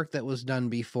for the work that was done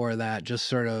before that, just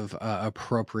sort of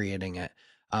appropriating it.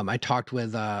 I talked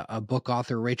with a book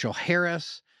author, Rachel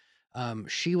Harris.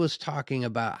 She was talking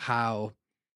about how,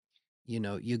 you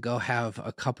know, you go have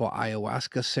a couple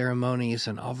ayahuasca ceremonies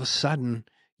and all of a sudden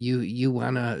you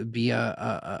want to be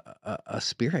a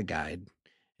spirit guide,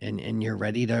 and you're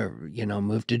ready to, you know,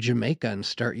 move to Jamaica and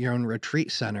start your own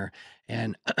retreat center.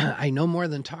 And I know more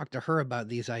than talk to her about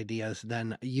these ideas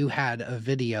than you had a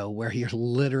video where you're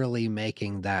literally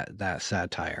making that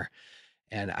satire.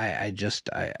 And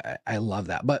I love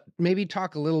that. But maybe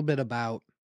talk a little bit about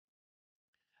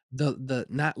the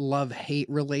not love hate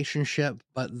relationship,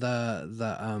 but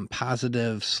the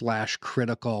positive /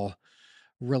 critical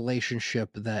relationship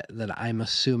that I'm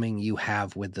assuming you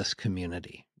have with this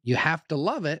community. You have to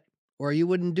love it or you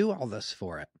wouldn't do all this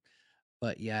for it.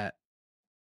 But yet,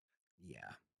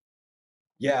 yeah.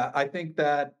 Yeah, I think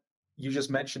that you just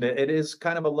mentioned it. It is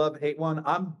kind of a love-hate one.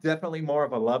 I'm definitely more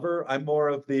of a lover. I'm more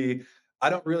of the,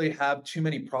 I don't really have too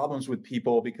many problems with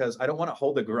people because I don't want to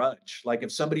hold a grudge. Like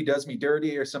if somebody does me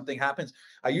dirty or something happens,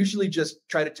 I usually just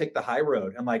try to take the high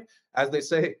road. And like, as they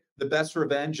say, the best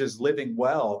revenge is living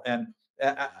well. And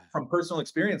from personal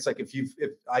experience, like if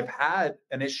I've had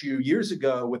an issue years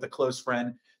ago with a close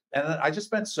friend, and I just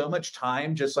spent so much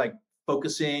time just like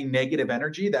focusing negative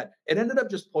energy that it ended up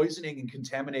just poisoning and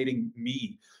contaminating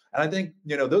me. And I think,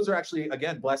 you know, those are actually,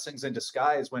 again, blessings in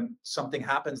disguise. When something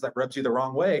happens that rubs you the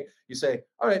wrong way, you say,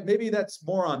 all right, maybe that's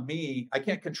more on me. I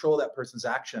can't control that person's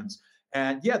actions.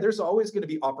 And yeah, there's always going to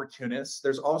be opportunists.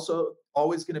 There's also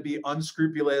always going to be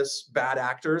unscrupulous, bad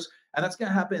actors. And that's going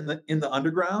to happen in the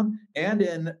underground and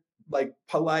in like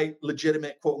polite,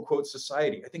 legitimate, quote unquote,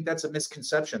 society. I think that's a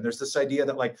misconception. There's this idea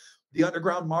that like the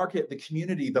underground market, the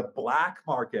community, the black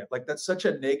market, like that's such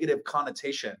a negative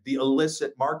connotation, the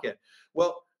illicit market.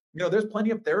 Well, you know, there's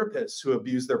plenty of therapists who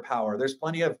abuse their power. There's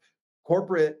plenty of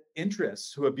corporate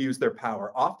interests who abuse their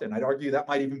power. Often, I'd argue that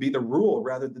might even be the rule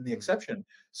rather than the exception.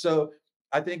 So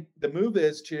I think the move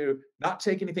is to not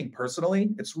take anything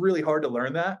personally. It's really hard to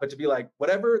learn that, but to be like,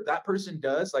 whatever that person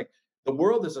does, like the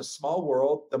world is a small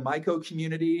world. The myco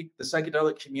community, the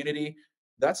psychedelic community,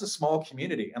 that's a small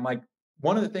community. And like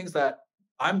one of the things that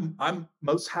I'm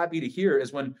most happy to hear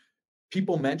is when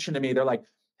people mention to me, they're like,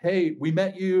 hey, we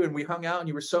met you and we hung out and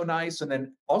you were so nice. And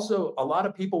then also a lot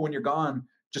of people when you're gone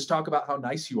just talk about how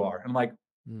nice you are. And like,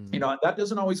 you know, that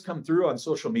doesn't always come through on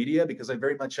social media because I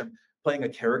very much am playing a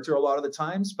character a lot of the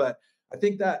times. But I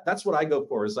think that that's what I go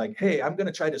for is like, hey, I'm going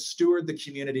to try to steward the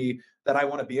community that I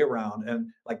want to be around. And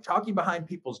like talking behind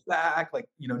people's back, like,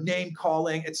 you know, name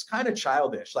calling, it's kind of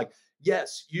childish. Like,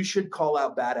 yes, you should call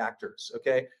out bad actors.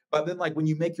 Okay. But then like when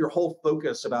you make your whole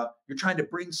focus about you're trying to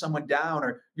bring someone down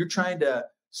or you're trying to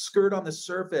skirt on the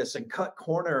surface and cut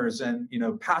corners and, you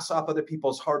know, pass off other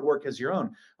people's hard work as your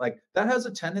own, like that has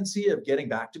a tendency of getting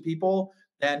back to people.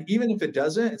 And even if it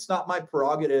doesn't, it's not my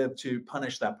prerogative to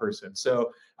punish that person.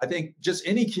 So I think just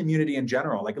any community in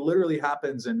general, like it literally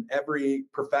happens in every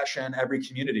profession, every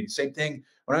community. Same thing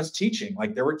when I was teaching,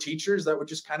 like there were teachers that were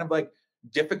just kind of like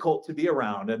difficult to be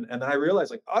around. And then I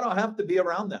realized like, I don't have to be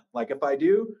around them. Like if I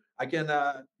do, I can,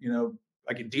 you know,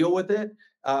 I can deal with it,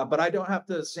 but I don't have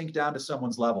to sink down to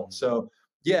someone's level. So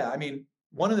yeah, I mean,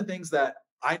 one of the things that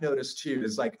I noticed too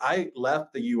is like I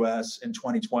left the US in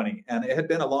 2020 and it had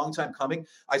been a long time coming.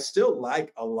 I still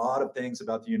like a lot of things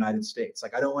about the United States.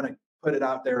 Like I don't want to put it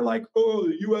out there like, oh,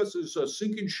 the US is a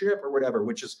sinking ship or whatever,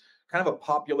 which is kind of a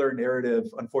popular narrative,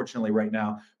 unfortunately, right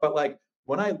now. But like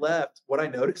when I left, what I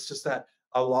noticed is that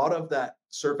a lot of that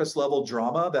surface level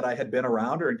drama that I had been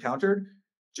around or encountered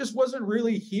just wasn't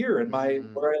really here in my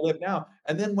where I live now.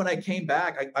 And then when I came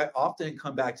back, I often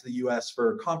come back to the US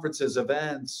for conferences,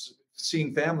 events,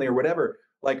 seeing family or whatever.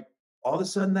 Like all of a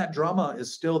sudden that drama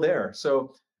is still there.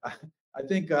 So I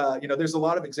think, you know, there's a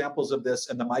lot of examples of this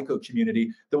in the myco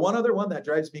community. The one other one that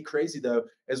drives me crazy though,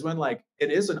 is when like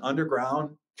it is an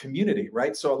underground community,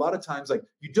 right? So a lot of times, like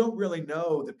you don't really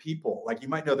know the people, like you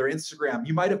might know their Instagram,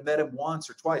 you might have met them once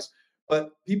or twice,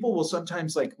 but people will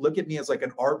sometimes like look at me as like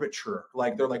an arbiter.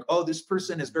 Like they're like, oh, this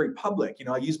person is very public. You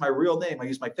know, I use my real name, I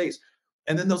use my face.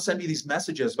 And then they'll send me these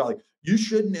messages about like, you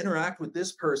shouldn't interact with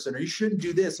this person or you shouldn't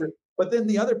do this. But then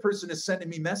the other person is sending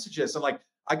me messages. And like,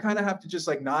 I kind of have to just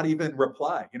like not even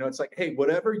reply. You know, it's like, hey,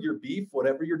 whatever your beef,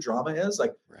 whatever your drama is,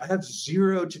 like I have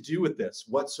zero to do with this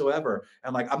whatsoever.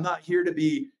 And like, I'm not here to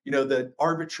be, you know, the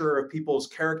arbiter of people's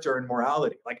character and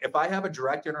morality. Like if I have a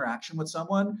direct interaction with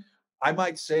someone, I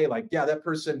might say like, yeah, that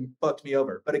person fucked me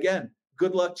over. But again,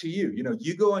 good luck to you.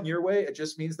 You go on your way. It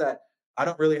just means that I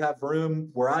don't really have room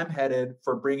where I'm headed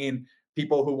for bringing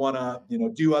people who want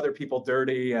to, do other people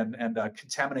dirty and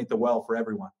contaminate the well for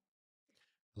everyone.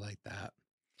 Like that.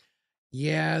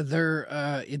 Yeah,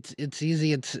 it's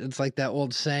easy. It's like that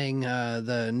old saying,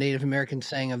 the Native American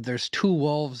saying of there's two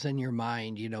wolves in your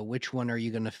mind, which one are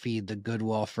you going to feed, the good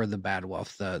wolf or the bad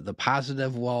wolf, the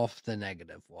positive wolf, the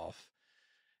negative wolf.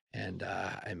 And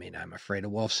I mean, I'm afraid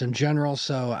of wolves in general,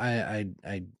 so I'm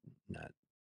not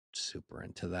super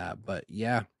into that. But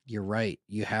yeah, you're right.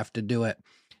 You have to do it.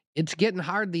 It's getting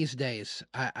hard these days.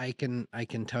 I can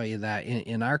tell you that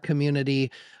in our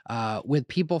community, with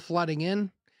people flooding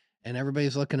in and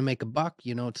everybody's looking to make a buck,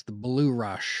 it's the blue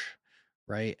rush,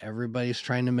 right? Everybody's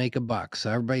trying to make a buck.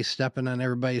 So everybody's stepping on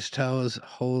everybody's toes.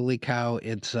 Holy cow.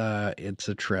 It's a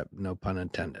trip. No pun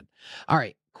intended. All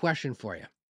right. Question for you.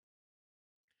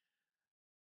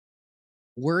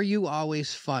 Were you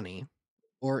always funny,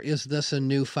 or is this a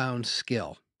newfound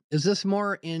skill? Is this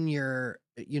more in your,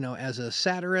 as a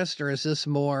satirist, or is this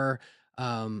more,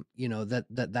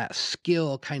 that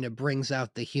skill kind of brings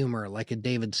out the humor, like a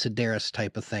David Sedaris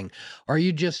type of thing? Or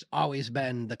you just always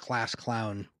been the class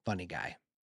clown funny guy?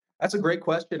 That's a great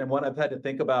question, and one I've had to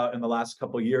think about in the last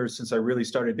couple of years since I really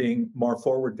started being more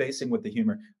forward facing with the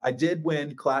humor. I did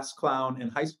win class clown in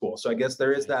high school, so I guess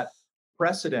there is that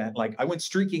precedent. Like I went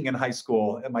streaking in high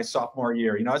school in my sophomore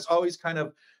year. I was always kind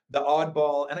of the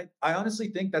oddball, and I honestly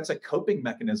think that's a coping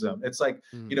mechanism. It's like,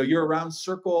 you're around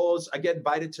circles. I get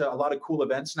invited to a lot of cool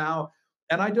events now,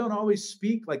 and I don't always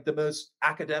speak like the most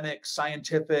academic,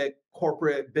 scientific,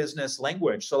 corporate business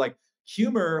language. So like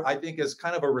humor, I think, is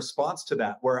kind of a response to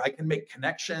that, where I can make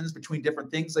connections between different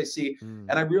things I see.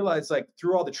 And I realized, like,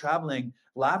 through all the traveling,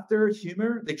 laughter,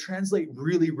 humor, they translate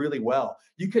really, really well.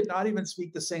 You could not even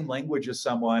speak the same language as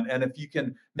someone, and if you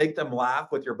can make them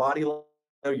laugh with your body,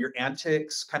 your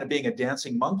antics, kind of being a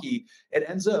dancing monkey, it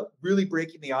ends up really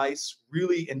breaking the ice,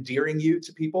 really endearing you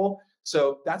to people.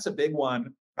 So that's a big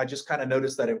one. I just kind of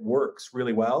noticed that it works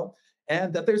really well,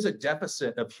 and that there's a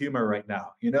deficit of humor right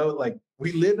now. Like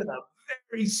we live in a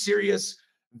very serious,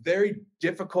 very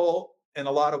difficult, in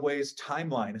a lot of ways,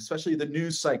 timeline, especially the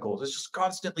news cycles. It's just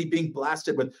constantly being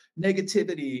blasted with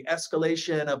negativity,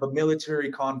 escalation of a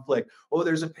military conflict. Oh,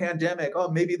 there's a pandemic. Oh,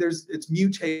 maybe it's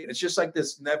mutated. It's just like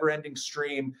this never-ending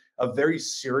stream of very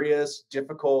serious,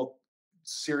 difficult,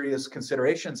 serious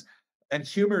considerations. And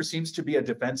humor seems to be a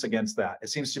defense against that. It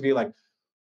seems to be like,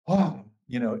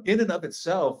 in and of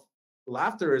itself,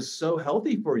 laughter is so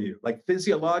healthy for you, like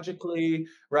physiologically,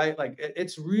 right? Like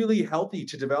it's really healthy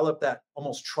to develop that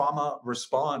almost trauma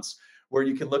response where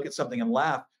you can look at something and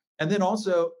laugh. And then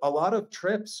also a lot of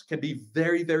trips can be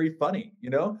very, very funny.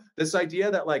 This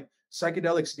idea that like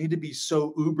psychedelics need to be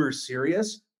so uber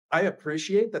serious. I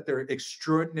appreciate that they're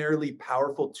extraordinarily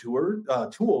powerful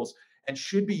tools and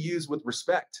should be used with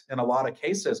respect in a lot of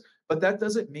cases. But that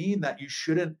doesn't mean that you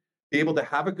shouldn't be able to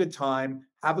have a good time,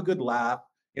 have a good laugh.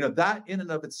 That in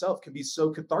and of itself can be so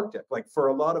cathartic. Like for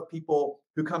a lot of people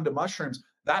who come to mushrooms,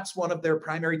 that's one of their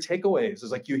primary takeaways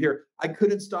is like you hear, I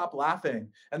couldn't stop laughing.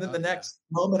 And then the next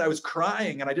moment I was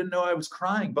crying and I didn't know I was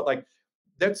crying. But like,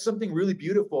 that's something really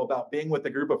beautiful about being with a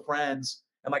group of friends.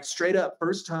 And like straight up,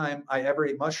 first time I ever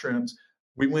ate mushrooms,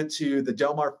 we went to the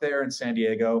Del Mar Fair in San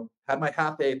Diego, had my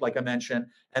half ape, like I mentioned.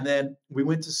 And then we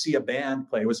went to see a band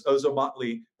play. It was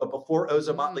𝐤𝐤𝐤𝐿𝐼. But before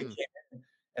𝐤𝐤𝐤𝐿𝐼 came in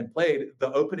and played,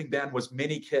 the opening band was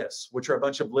Mini Kiss, which are a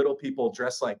bunch of little people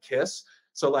dressed like Kiss.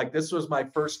 So like this was my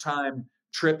first time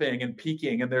tripping and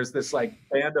peaking, and there's this like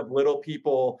band of little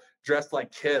people dressed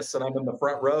like Kiss, and I'm in the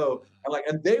front row,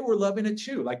 and they were loving it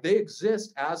too. Like they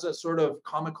exist as a sort of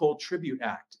comical tribute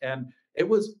act, and it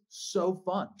was so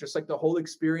fun. Just like the whole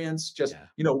experience, just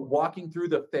walking through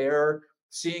the fair,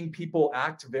 seeing people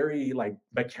act very like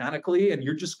mechanically, and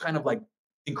you're just kind of like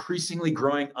increasingly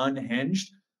growing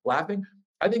unhinged, laughing.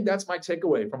 I think that's my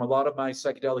takeaway from a lot of my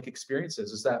psychedelic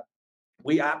experiences is that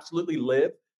we absolutely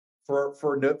live, for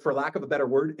lack of a better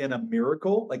word, in a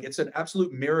miracle. Like it's an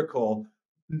absolute miracle.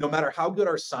 No matter how good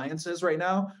our science is right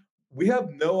now, we have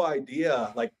no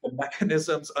idea like the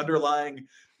mechanisms underlying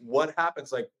what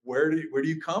happens. Like where do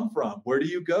you come from? Where do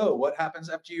you go? What happens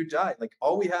after you die? Like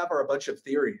all we have are a bunch of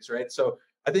theories, right? So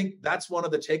I think that's one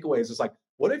of the takeaways is like,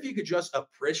 what if you could just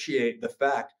appreciate the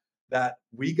fact that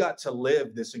we got to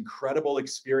live this incredible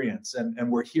experience and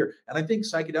we're here. And I think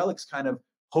psychedelics kind of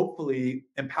hopefully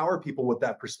empower people with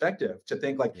that perspective to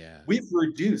think like we've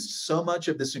reduced so much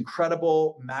of this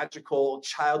incredible, magical,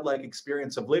 childlike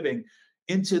experience of living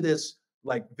into this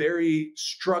like very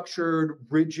structured,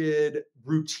 rigid,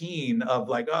 routine of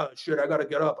like, oh shit, I got to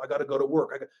get up, I got to go to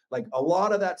work. Like a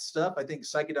lot of that stuff, I think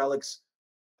psychedelics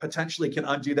potentially can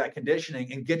undo that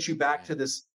conditioning and get you back to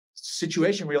this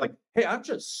situation where you're like, hey, I'm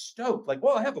just stoked. Like,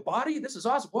 well, I have a body. This is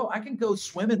awesome. Well, I can go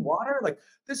swim in water. Like,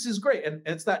 this is great. And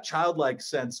it's that childlike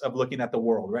sense of looking at the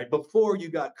world, right? Before you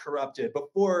got corrupted,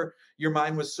 before your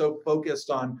mind was so focused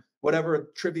on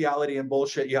whatever triviality and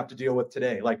bullshit you have to deal with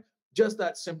today. Like, just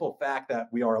that simple fact that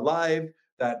we are alive,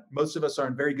 that most of us are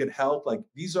in very good health. Like,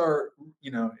 these are,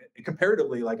 you know,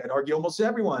 comparatively, like I'd argue almost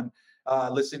everyone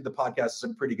listening to the podcast is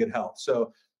in pretty good health.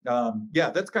 So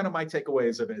yeah, that's kind of my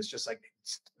takeaways of it. It's just like,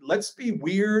 let's be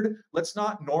weird. Let's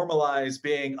not normalize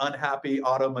being unhappy,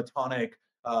 automatonic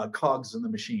cogs in the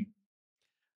machine.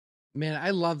 Man,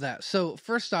 I love that. So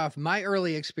first off, my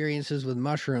early experiences with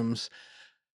mushrooms,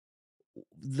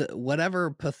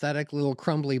 whatever pathetic little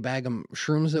crumbly bag of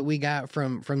shrooms that we got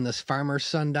from this farmer's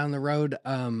son down the road,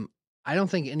 I don't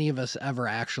think any of us ever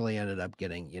actually ended up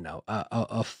getting, you know,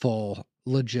 a full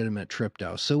legitimate trip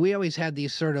dose. So we always had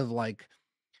these sort of like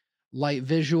light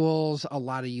visuals, a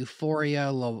lot of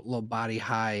euphoria, low body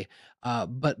high.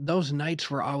 But those nights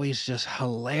were always just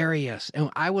hilarious. And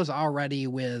I was already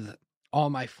with all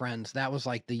my friends. That was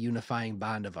like the unifying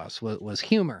bond of us was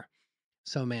humor.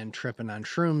 So man, tripping on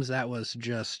shrooms, that was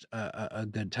just a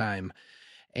good time.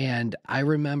 And I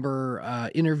remember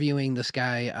interviewing this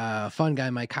guy, FUNGUY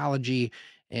Mycology,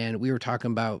 and we were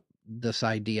talking about this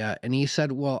idea. And he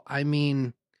said, well, I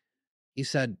mean, he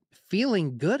said,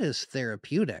 feeling good is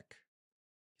therapeutic.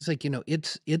 It's like, you know,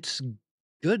 it's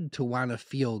good to want to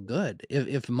feel good.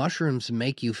 If mushrooms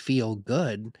make you feel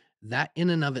good, that in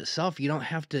and of itself, you don't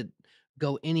have to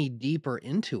go any deeper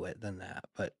into it than that,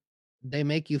 but they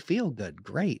make you feel good.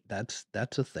 Great. That's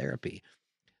a therapy.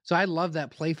 So I love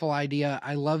that playful idea.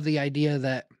 I love the idea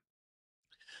that,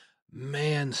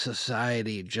 man,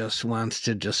 society just wants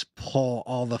to just pull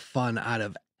all the fun out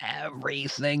of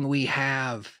everything we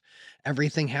have.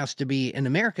 Everything has to be, in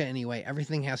America anyway,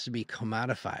 everything has to be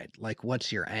commodified. Like,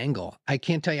 what's your angle? I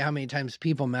can't tell you how many times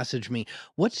people message me,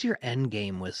 what's your end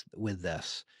game with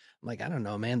this? I'm like, I don't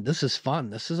know, man. This is fun.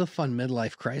 This is a fun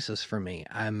midlife crisis for me.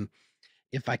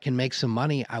 If I can make some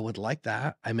money, I would like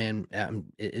that. I mean,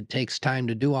 it takes time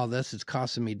to do all this. It's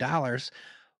costing me dollars.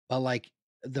 But like,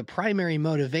 the primary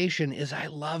motivation is I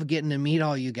love getting to meet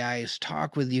all you guys,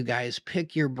 talk with you guys,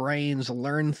 pick your brains,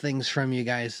 learn things from you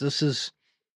guys. This is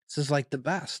like the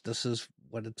best. This is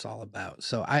what it's all about.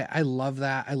 So I love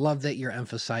that. I love that you're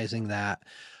emphasizing that.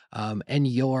 And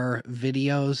your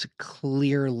videos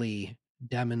clearly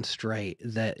demonstrate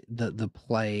that the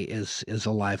play is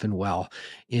alive and well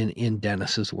in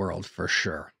Dennis's world for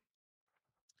sure.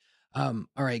 All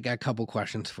right, got a couple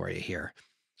questions for you here.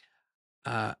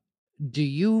 Do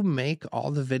you make all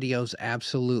the videos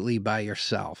absolutely by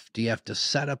yourself? Do you have to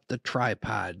set up the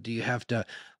tripod? Do you have to,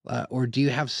 or do you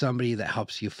have somebody that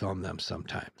helps you film them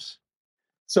sometimes?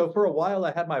 So for a while,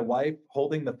 I had my wife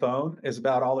holding the phone is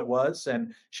about all it was.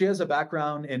 And she has a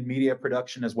background in media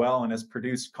production as well and has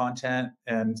produced content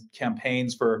and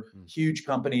campaigns for huge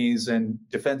companies and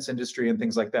defense industry and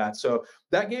things like that. So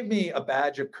that gave me a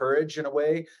badge of courage in a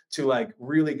way to like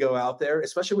really go out there,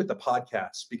 especially with the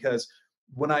podcast, because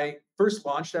when I first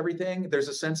launched everything, there's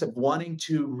a sense of wanting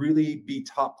to really be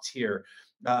top tier,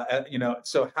 you know,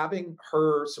 so having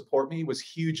her support me was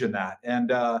huge in that.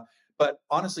 And, but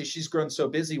honestly, she's grown so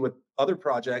busy with other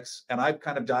projects and I've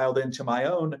kind of dialed into my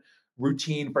own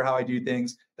routine for how I do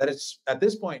things that it's at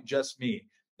this point just me.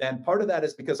 And part of that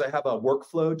is because I have a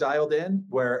workflow dialed in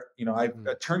where, you know, I've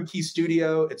a turnkey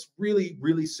studio. It's really,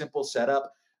 really simple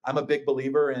setup. I'm a big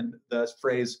believer in the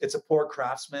phrase, it's a poor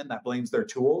craftsman that blames their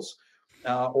tools.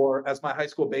 Or as my high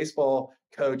school baseball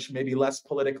coach, maybe less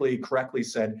politically correctly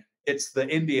said, it's the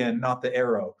Indian, not the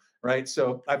arrow, right?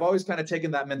 So I've always kind of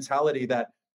taken that mentality that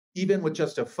even with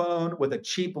just a phone, with a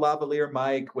cheap lavalier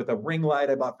mic, with a ring light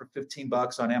I bought for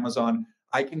 $15 on Amazon,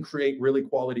 I can create really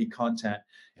quality content.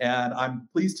 And I'm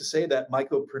pleased to say that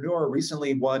Mycopreneur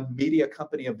recently won Media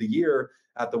Company of the Year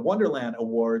at the Wonderland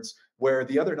Awards, where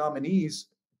the other nominees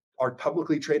are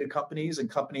publicly traded companies and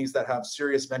companies that have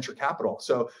serious venture capital.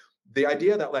 So the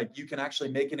idea that like you can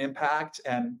actually make an impact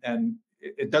and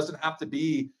it doesn't have to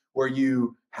be where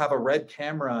you have a red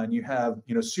camera and you have,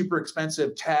 you know, super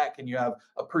expensive tech and you have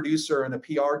a producer and a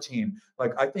PR team.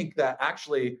 Like, I think that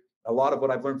actually a lot of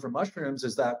what I've learned from mushrooms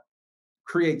is that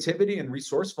creativity and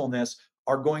resourcefulness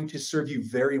are going to serve you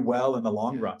very well in the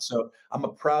long run. So I'm a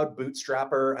proud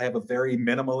bootstrapper. I have a very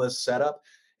minimalist setup.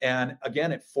 And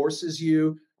again, it forces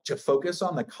you to focus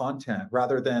on the content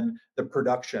rather than the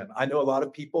production. I know a lot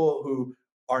of people who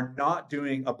are not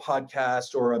doing a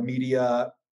podcast or a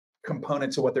media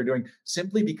component to what they're doing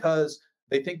simply because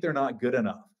they think they're not good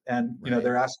enough. And, you know, Right.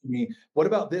 they're asking me, what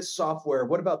about this software?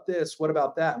 What about this? What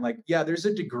about that? I'm like, yeah, there's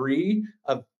a degree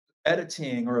of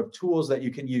editing or of tools that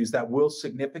you can use that will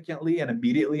significantly and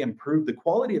immediately improve the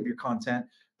quality of your content.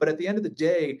 But at the end of the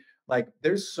day, like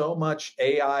there's so much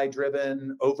AI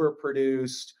driven,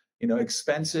 overproduced, you know,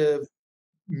 expensive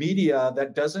media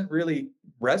that doesn't really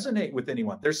resonate with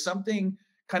anyone. There's something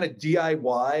kind of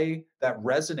DIY that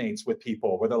resonates with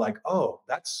people where they're like, oh,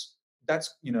 that's,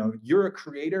 you know, you're a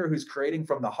creator who's creating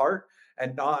from the heart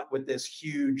and not with this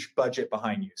huge budget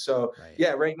behind you. So Right.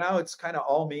 yeah, right now it's kind of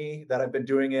all me that I've been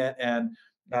doing it. And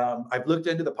I've looked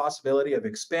into the possibility of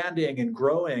expanding and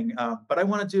growing, but I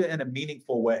want to do it in a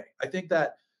meaningful way. I think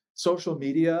that social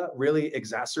media really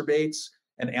exacerbates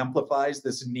and amplifies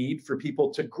this need for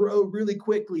people to grow really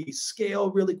quickly,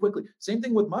 scale really quickly. Same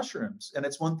thing with mushrooms. And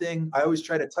it's one thing I always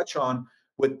try to touch on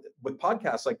with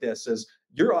podcasts like this is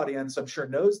your audience, I'm sure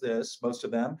knows this, most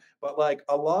of them, but like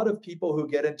a lot of people who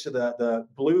get into the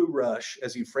blue rush,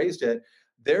 as you phrased it,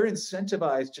 they're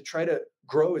incentivized to try to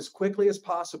grow as quickly as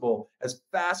possible, as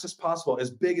fast as possible,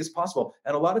 as big as possible.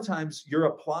 And a lot of times you're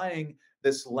applying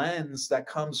this lens that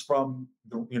comes from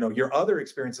the, you know, your other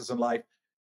experiences in life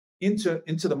into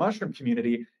the mushroom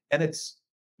community, and it's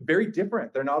very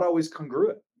different. They're not always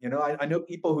congruent. You know, I know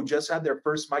people who just had their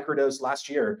first microdose last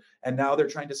year, and now they're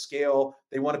trying to scale.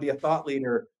 They want to be a thought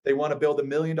leader. They want to build $1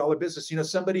 million business. You know,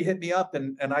 somebody hit me up,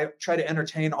 and I try to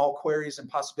entertain all queries and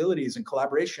possibilities and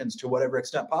collaborations to whatever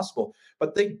extent possible.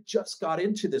 But they just got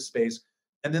into this space,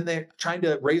 and then they're trying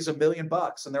to raise $1 million,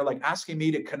 and they're like asking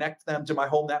me to connect them to my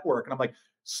whole network, and I'm like,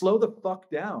 slow the fuck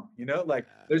down. You know, like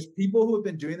there's people who have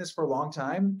been doing this for a long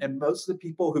time. And most of the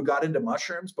people who got into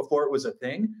mushrooms before it was a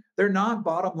thing, they're not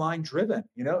bottom line driven.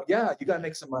 You know, yeah, you got to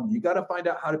make some money. You got to find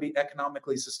out how to be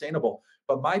economically sustainable.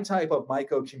 But my type of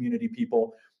myco community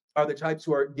people are the types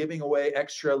who are giving away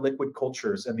extra liquid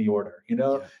cultures in the order, you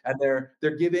know, and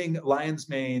they're giving lion's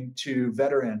mane to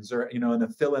veterans or, you know, in a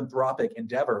philanthropic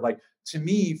endeavor. Like to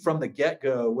me, from the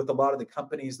get-go, with a lot of the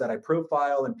companies that I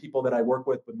profile and people that I work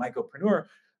with Mycopreneur,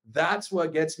 that's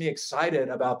what gets me excited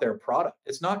about their product.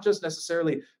 It's not just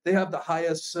necessarily they have the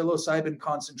highest psilocybin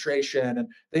concentration and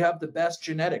they have the best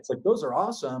genetics. Like those are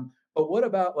awesome. But what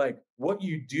about like what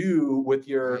you do with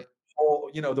your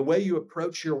whole, you know, the way you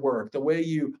approach your work, the way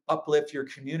you uplift your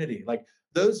community? Like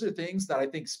those are things that I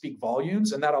think speak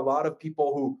volumes, and that a lot of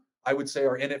people who I would say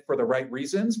are in it for the right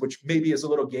reasons, which maybe is a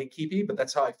little gatekeepy, but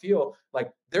that's how I feel.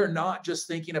 Like they're not just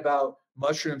thinking about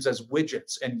mushrooms as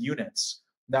widgets and units.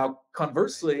 Now,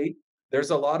 conversely, there's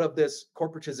a lot of this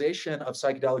corporatization of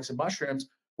psychedelics and mushrooms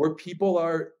where people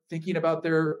are thinking about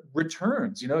their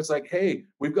returns. You know, it's like, hey,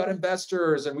 we've got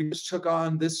investors and we just took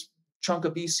on this chunk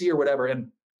of VC or whatever. And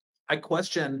I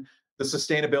question the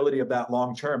sustainability of that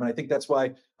long term. And I think that's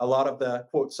why a lot of the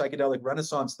quote psychedelic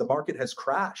renaissance, the market has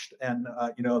crashed. And,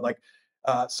 you know, like,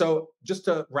 so just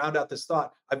to round out this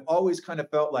thought, I've always kind of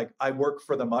felt like I work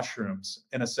for the mushrooms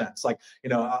in a sense. Like, you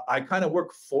know, I kind of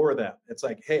work for them. It's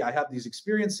like, hey, I have these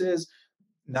experiences.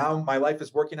 Now my life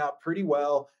is working out pretty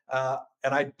well.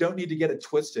 And I don't need to get it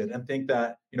twisted and think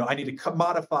that, you know, I need to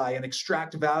commodify and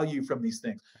extract value from these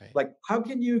things. Right. Like, how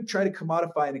can you try to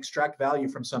commodify and extract value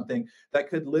from something that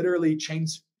could literally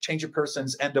change a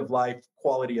person's end of life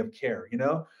quality of care, you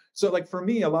know? So like for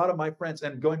me, a lot of my friends,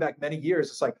 and going back many years,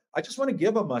 it's like, I just want to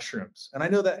give them mushrooms. And I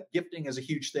know that gifting is a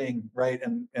huge thing, right?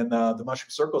 And the mushroom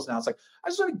circles now, it's like, I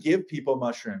just want to give people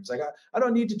mushrooms. Like I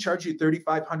don't need to charge you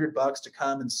 $3,500 to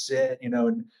come and sit, you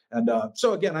know? And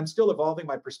so again, I'm still evolving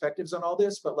my perspectives on all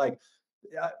this, but like,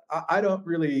 I don't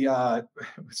really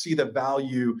see the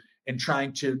value in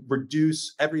trying to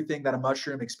reduce everything that a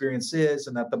mushroom experience is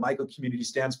and that the myco community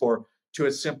stands for to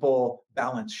a simple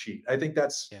balance sheet. I think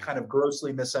that's kind of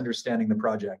grossly misunderstanding the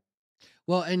project.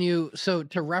 Well, and so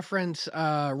to reference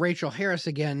Rachel Harris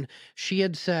again, she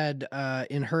had said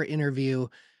in her interview,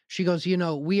 she goes, you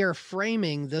know, we are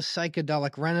framing this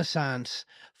psychedelic renaissance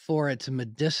for its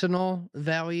medicinal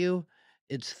value,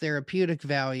 its therapeutic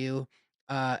value,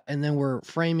 and then we're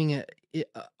framing it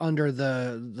under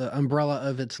the umbrella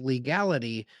of its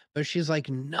legality. But she's like,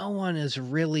 no one is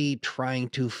really trying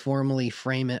to formally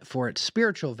frame it for its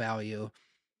spiritual value.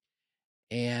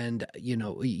 And, you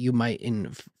know, you might,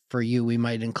 for you, we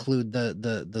might include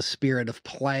the spirit of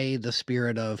play, the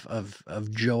spirit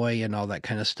of joy and all that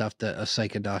kind of stuff that a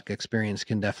psychedelic experience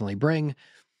can definitely bring.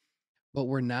 But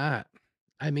we're not.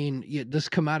 I mean, this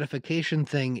commodification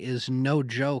thing is no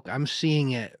joke. I'm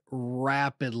seeing it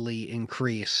rapidly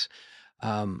increase.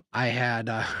 I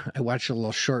watched a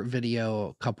little short video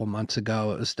a couple months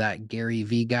ago. It was that Gary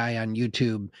V guy on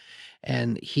YouTube.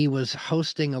 and he was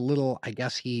hosting a little, I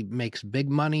guess he makes big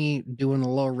money doing a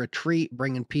little retreat,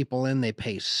 bringing people in. They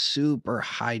pay super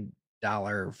high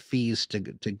dollar fees to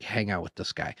hang out with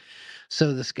this guy.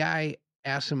 So this guy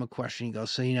asked him a question. He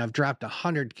goes, so, I've dropped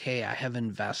 100K. I have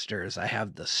investors. I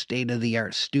have the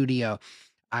state-of-the-art studio.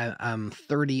 I'm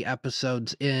 30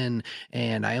 episodes in,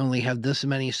 and I only have this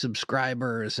many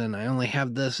subscribers, and I only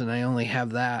have this, and I only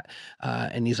have that.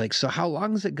 And he's like, so how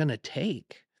long is it going to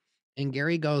take? And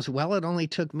Gary goes, well, it only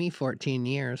took me 14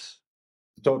 years.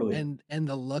 Totally. And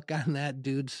the look on that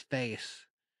dude's face,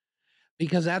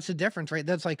 because that's the difference, right?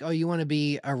 That's like, oh, you want to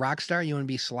be a rock star? You want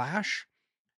to be Slash?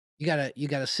 You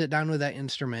gotta sit down with that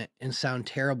instrument and sound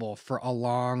terrible for a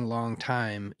long, long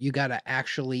time. You gotta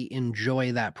actually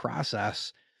enjoy that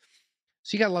process.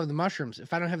 So you gotta love the mushrooms.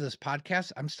 If I don't have this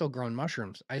podcast, I'm still growing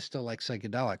mushrooms. I still like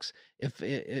psychedelics.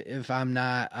 If I'm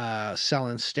not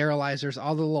selling sterilizers,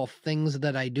 all the little things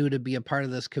that I do to be a part of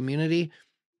this community,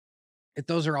 if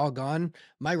those are all gone,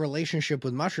 my relationship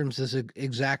with mushrooms is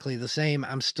exactly the same.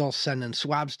 I'm still sending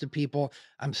swabs to people.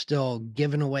 I'm still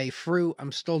giving away fruit.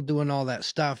 I'm still doing all that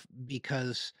stuff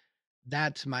because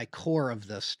that's my core of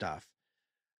this stuff.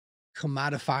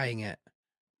 Commodifying it,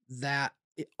 that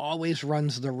it always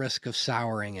runs the risk of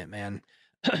souring it, man.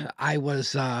 I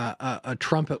was a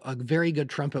very good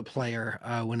trumpet player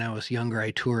when I was younger.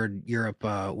 I toured Europe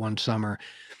one summer.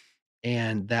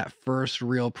 And that first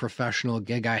real professional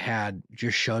gig I had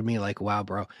just showed me like, wow,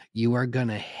 bro, you are going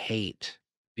to hate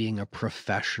being a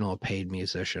professional paid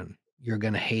musician. You're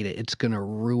going to hate it. It's going to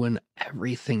ruin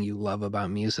everything you love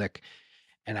about music.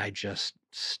 And I just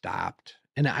stopped.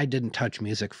 And I didn't touch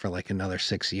music for like another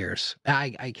 6 years.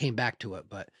 I came back to it,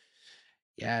 but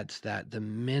yeah, it's that the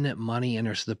minute money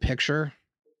enters the picture,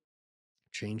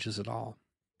 changes it all.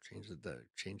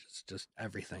 Changes just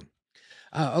everything.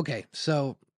 Okay,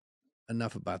 so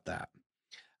enough about that.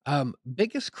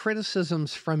 Biggest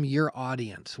criticisms from your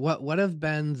audience. What have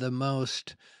been the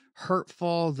most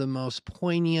hurtful, the most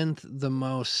poignant, the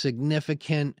most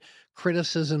significant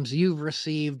criticisms you've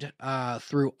received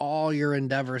through all your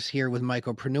endeavors here with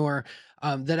Mycopreneur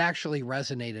that actually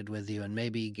resonated with you and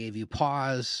maybe gave you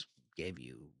pause, gave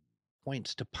you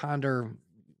points to ponder?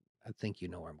 I think you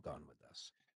know where I'm going with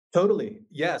this. Totally.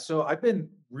 Yeah. So I've been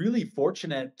really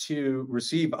fortunate to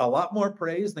receive a lot more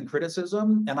praise than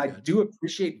criticism. And I do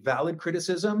appreciate valid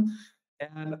criticism.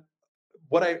 And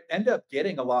what I end up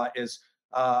getting a lot is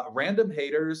random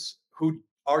haters who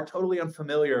are totally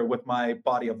unfamiliar with my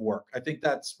body of work. I think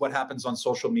that's what happens on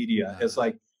social media is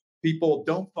like people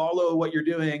don't follow what you're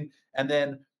doing. And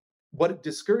then what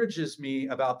discourages me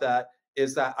about that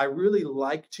is that I really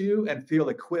like to and feel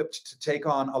equipped to take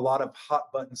on a lot of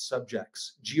hot button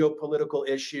subjects, geopolitical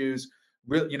issues,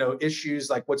 issues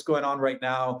like what's going on right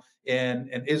now in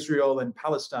Israel and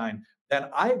Palestine. And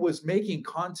I was making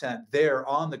content there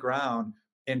on the ground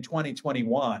in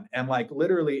 2021 and like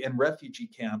literally in refugee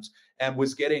camps and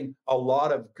was getting a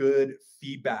lot of good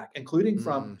feedback, including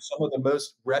from some of the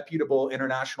most reputable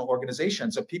international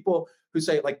organizations of people who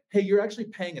say like, hey, you're actually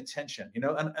paying attention,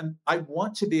 and I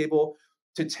want to be able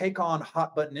to take on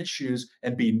hot button issues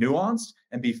and be nuanced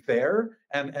and be fair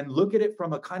and look at it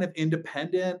from a kind of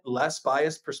independent, less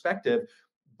biased perspective.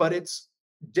 But it's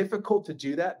difficult to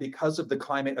do that because of the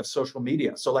climate of social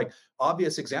media. So like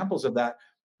obvious examples of that,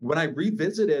 when I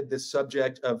revisited this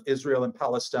subject of Israel and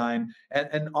Palestine,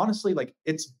 and honestly, like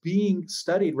it's being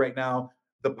studied right now,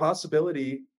 the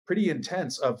possibility, pretty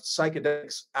intense, of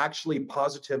psychedelics actually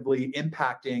positively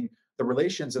impacting the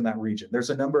relations in that region. There's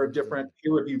a number of different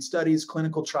peer-reviewed studies,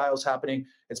 clinical trials happening.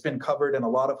 It's been covered in a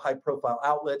lot of high-profile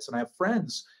outlets, and I have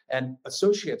friends and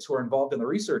associates who are involved in the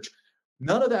research.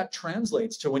 None of that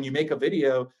translates to when you make a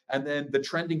video and then the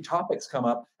trending topics come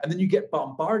up and then you get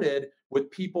bombarded with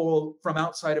people from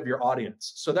outside of your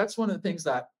audience. So that's one of the things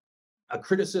that a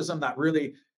criticism that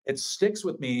really, it sticks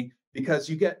with me because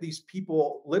you get these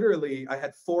people, literally, I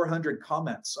had 400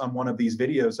 comments on one of these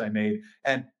videos I made,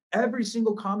 and every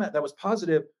single comment that was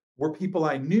positive were people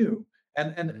I knew.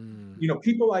 And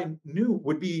people I knew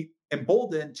would be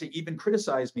emboldened to even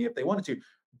criticize me if they wanted to.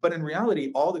 But in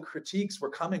reality, all the critiques were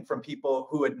coming from people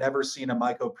who had never seen a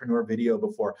Mycopreneur video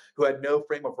before, who had no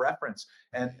frame of reference.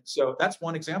 And so that's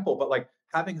one example. But like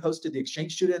having hosted the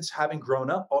exchange students, having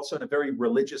grown up also in a very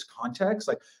religious context,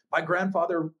 like my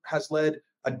grandfather has led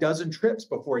a dozen trips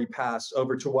before he passed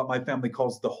over to what my family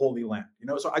calls the Holy Land.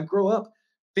 So I grew up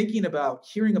thinking about,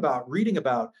 hearing about, reading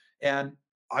about, and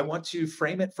I want to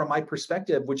frame it from my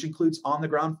perspective, which includes on the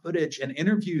ground footage and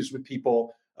interviews with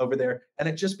people over there. And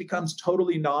it just becomes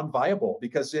totally non-viable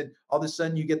because all of a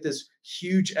sudden you get this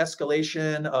huge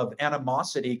escalation of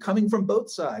animosity coming from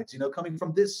both sides, coming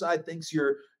from this side thinks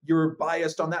you're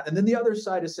biased on that. And then the other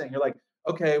side is saying, you're like,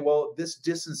 okay, well, this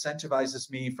disincentivizes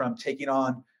me from taking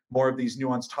on more of these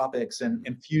nuanced topics and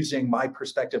infusing my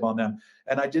perspective on them.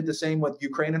 And I did the same with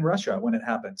Ukraine and Russia when it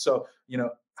happened. So,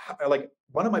 like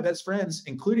one of my best friends,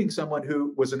 including someone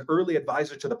who was an early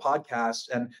advisor to the podcast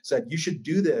and said, you should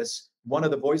do this, one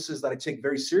of the voices that I take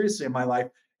very seriously in my life.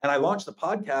 And I launched the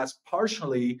podcast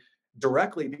partially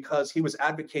directly because he was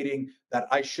advocating that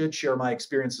I should share my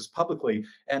experiences publicly.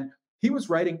 And he was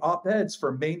writing op-eds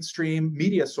for mainstream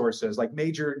media sources, like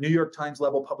major New York Times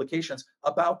level publications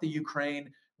about the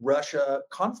Ukraine-Russia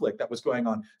conflict that was going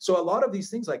on. So a lot of these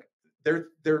things, like they're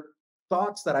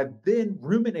thoughts that I've been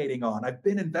ruminating on, I've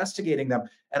been investigating them.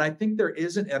 And I think there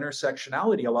is an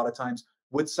intersectionality a lot of times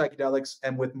with psychedelics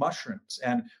and with mushrooms.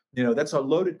 And, that's a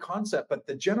loaded concept, but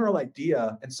the general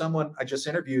idea, and someone I just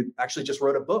interviewed actually just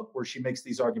wrote a book where she makes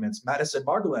these arguments, Madison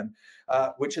Margolin,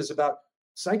 which is about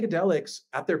psychedelics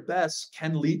at their best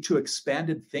can lead to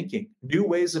expanded thinking, new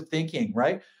ways of thinking,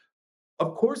 right?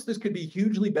 Of course, this could be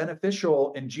hugely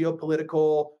beneficial in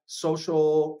geopolitical,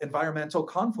 social, environmental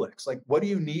conflicts. Like, what do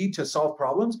you need to solve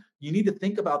problems? You need to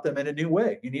think about them in a new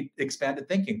way. You need expanded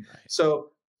thinking. Right. So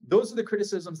those are the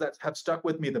criticisms that have stuck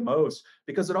with me the most,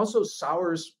 because it also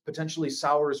potentially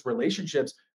sours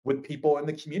relationships with people in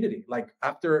the community. Like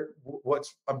after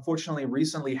what's unfortunately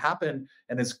recently happened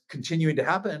and is continuing to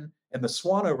happen in the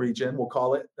Swana region, we'll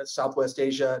call it Southwest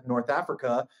Asia, North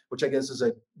Africa, which I guess is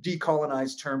a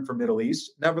decolonized term for Middle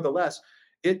East. Nevertheless,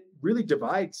 it really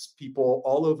divides people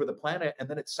all over the planet. And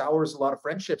then it sours a lot of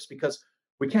friendships because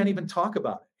we can't even talk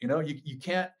about it. You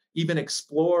can't even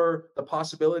explore the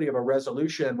possibility of a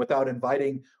resolution without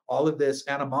inviting all of this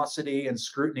animosity and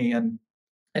scrutiny. And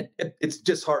it's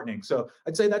disheartening. So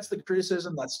I'd say that's the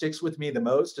criticism that sticks with me the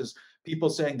most, is people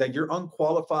saying that you're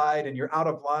unqualified and you're out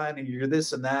of line and you're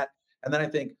this and that. And then I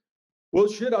think, well,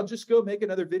 shit, I'll just go make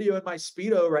another video in my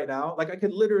Speedo right now. Like I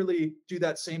could literally do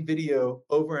that same video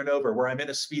over and over where I'm in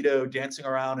a Speedo dancing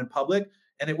around in public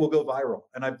and it will go viral.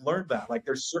 And I've learned that like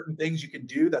there's certain things you can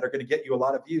do that are going to get you a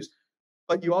lot of views,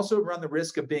 but you also run the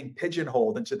risk of being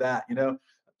pigeonholed into that.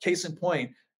 Case in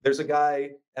point, there's a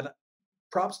guy, and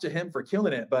props to him for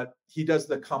killing it, but he does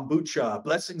the kombucha,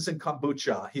 blessings in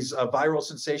kombucha. He's a viral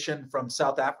sensation from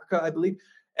South Africa, I believe.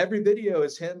 Every video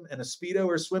is him in a Speedo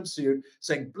or swimsuit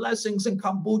saying blessings in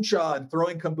kombucha and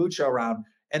throwing kombucha around.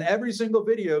 And every single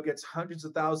video gets hundreds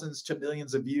of thousands to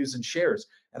millions of views and shares.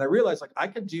 And I realized like I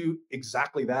can do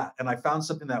exactly that. And I found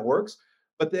something that works.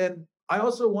 But then I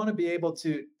also want to be able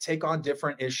to take on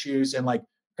different issues and like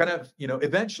kind of,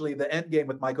 eventually the end game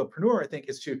with Mycopreneur, I think,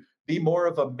 is to be more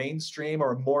of a mainstream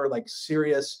or more like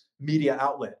serious media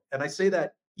outlet. And I say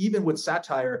that even with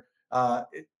satire,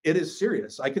 it is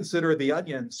serious. I consider The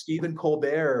Onion, Stephen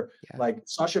Colbert, like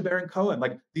Sacha Baron Cohen,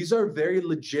 like these are very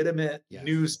legitimate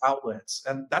news outlets.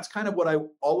 And that's kind of what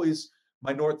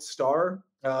my North Star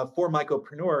for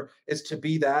Mycopreneur is to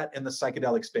be that in the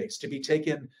psychedelic space, to be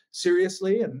taken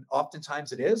seriously. And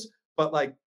oftentimes it is, but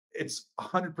like, it's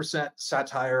 100%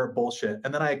 satire bullshit.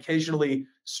 And then I occasionally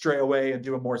stray away and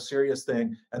do a more serious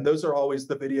thing. And those are always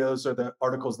the videos or the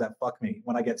articles that fuck me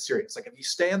when I get serious. Like if you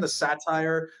stay in the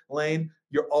satire lane,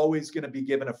 you're always going to be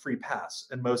given a free pass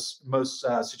in most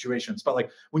situations. But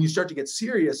like when you start to get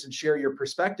serious and share your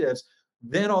perspectives,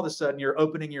 then all of a sudden you're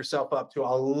opening yourself up to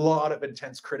a lot of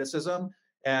intense criticism.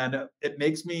 And it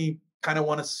makes me kind of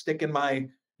want to stick in my,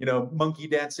 monkey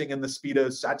dancing in the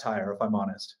Speedo satire, if I'm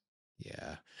honest.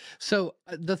 Yeah. So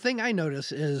the thing I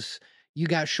notice is you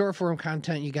got short form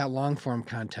content, you got long form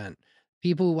content.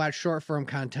 People who watch short form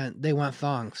content, they want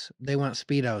thongs, they want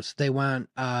Speedos, they want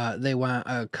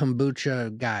a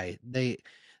kombucha guy.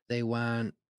 They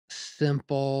want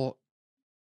simple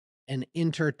and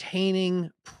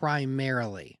entertaining,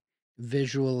 primarily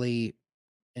visually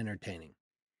entertaining.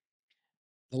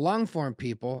 The long form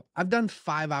people, I've done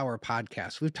 5-hour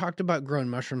podcasts. We've talked about growing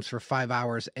mushrooms for 5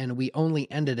 hours, and we only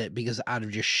ended it because out of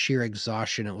just sheer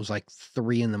exhaustion, it was like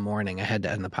 3 a.m. I had to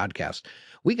end the podcast.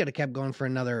 We could have kept going for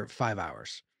another 5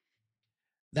 hours.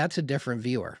 That's a different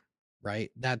viewer,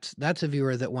 right? That's a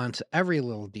viewer that wants every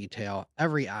little detail,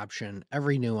 every option,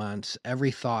 every nuance,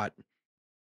 every thought.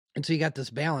 And so you got this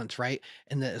balance, right?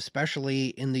 And especially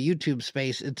in the YouTube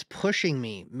space, it's pushing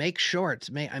me, make shorts.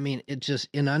 It's just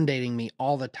inundating me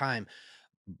all the time.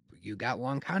 You got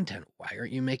long content. Why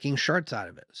aren't you making shorts out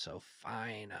of it? So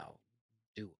fine, I'll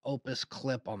do Opus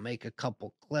clip. I'll make a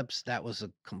couple clips. That was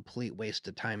a complete waste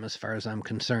of time as far as I'm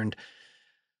concerned.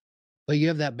 But you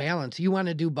have that balance. You want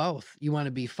to do both. You want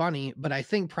to be funny, but I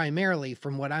think primarily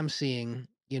from what I'm seeing,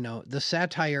 the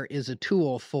satire is a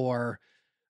tool for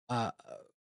uh,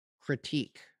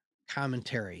 critique,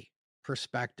 commentary,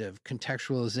 perspective,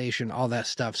 contextualization, all that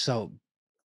stuff. So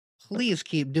please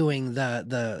keep doing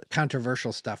the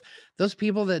controversial stuff. Those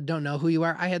people that don't know who you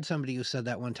are, I had somebody who said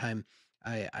that one time.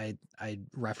 I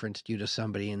referenced you to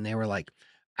somebody and they were like,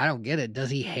 I don't get it. Does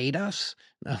he hate us?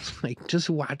 And I was like, just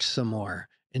watch some more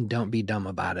and don't be dumb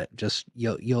about it. Just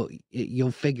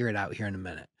you'll figure it out here in a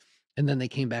minute. And then they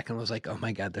came back and was like, oh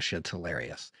my God, this shit's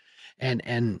hilarious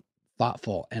and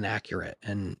thoughtful and accurate.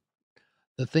 And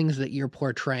the things that you're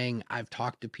portraying, I've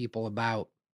talked to people about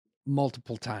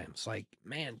multiple times. Like,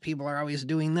 man, people are always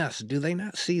doing this. Do they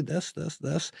not see this?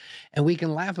 And we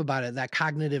can laugh about it. That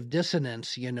cognitive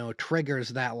dissonance, triggers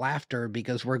that laughter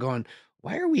because we're going,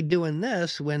 why are we doing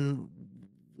this when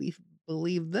we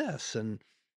believe this? And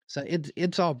so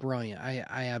it's all brilliant.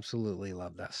 I absolutely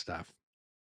love that stuff.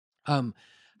 How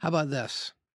about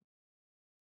this?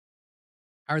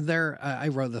 Are there, I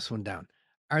wrote this one down.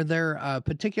 Are there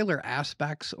particular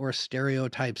aspects or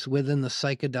stereotypes within the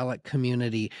psychedelic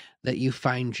community that you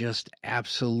find just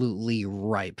absolutely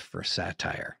ripe for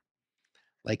satire?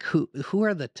 Like who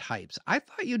are the types? I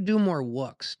thought you'd do more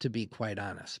wooks, to be quite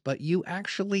honest, but you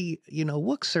actually,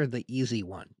 wooks are the easy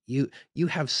one. You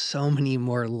have so many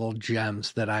more little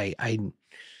gems that I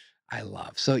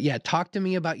love. So yeah, talk to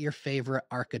me about your favorite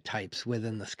archetypes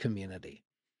within this community.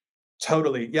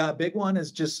 Totally. Yeah. A big one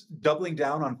is just doubling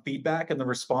down on feedback and the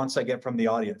response I get from the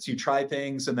audience. You try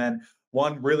things and then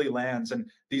one really lands. And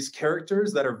these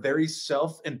characters that are very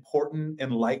self-important,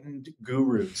 enlightened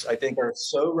gurus, I think are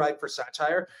so ripe for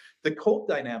satire. The cult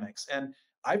dynamics. And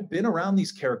I've been around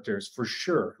these characters for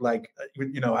sure. Like,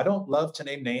 I don't love to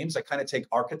name names. I kind of take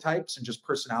archetypes and just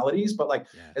personalities, but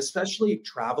especially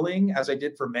traveling as I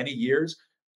did for many years,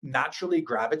 naturally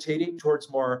gravitating towards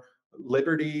more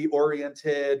liberty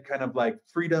oriented, kind of like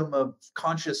freedom of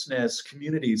consciousness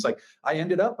communities. Like I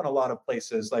ended up in a lot of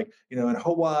places like, in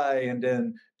Hawaii and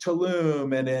in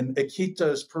Tulum and in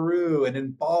Iquitos, Peru and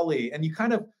in Bali. And you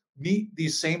kind of meet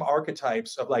these same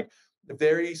archetypes of like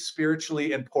very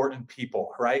spiritually important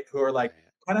people, right? Who are like,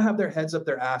 kind of have their heads up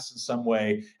their ass in some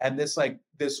way. And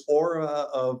this aura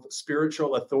of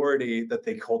spiritual authority that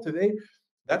they cultivate,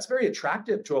 that's very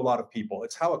attractive to a lot of people.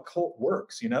 It's how a cult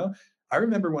works, I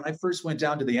remember when I first went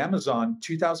down to the Amazon,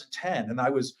 2010, and I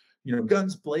was,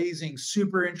 guns blazing,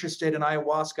 super interested in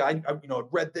ayahuasca. I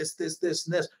read this,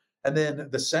 and this. And then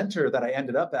the center that I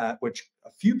ended up at, which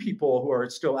a few people who are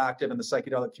still active in the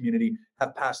psychedelic community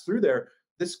have passed through there,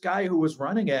 this guy who was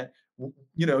running it,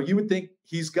 you would think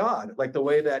he's God, like the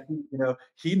way that,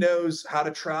 he knows how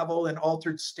to travel in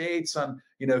altered states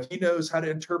he knows how to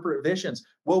interpret visions.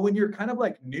 Well, when you're kind of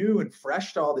like new and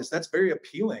fresh to all this, that's very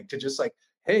appealing to just like,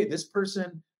 hey, this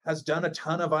person has done a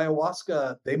ton of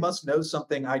ayahuasca. They must know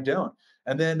something I don't.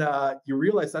 And then you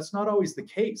realize that's not always the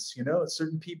case.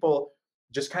 Certain people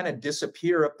just kind of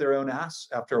disappear up their own ass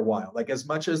after a while. Like as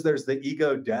much as there's the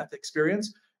ego death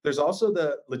experience, there's also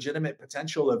the legitimate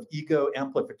potential of ego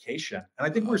amplification. And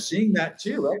I think we're seeing that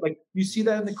too, right? Like you see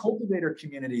that in the cultivator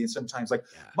community sometimes, like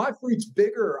my fruit's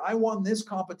bigger. I won this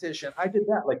competition. I did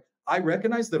that. Like I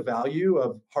recognize the value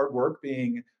of hard work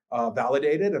being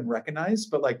validated and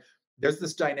recognized, but like there's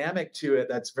this dynamic to it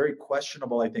that's very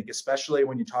questionable, I think, especially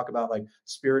when you talk about like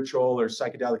spiritual or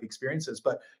psychedelic experiences.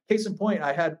 But case in point,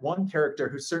 I had one character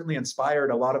who certainly inspired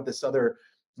a lot of this other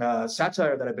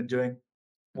satire that I've been doing,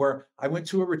 where I went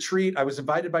to a retreat. I was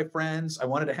invited by friends. I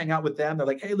wanted to hang out with them. They're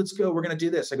like, hey, let's go. We're going to do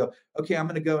this. I go, okay, I'm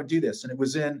going to go and do this. And it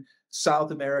was in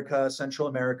South America, Central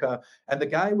America. And the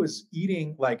guy was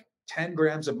eating like 10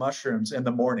 grams of mushrooms in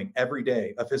the morning every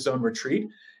day of his own retreat.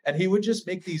 And he would just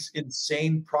make these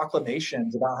insane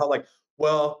proclamations about how like,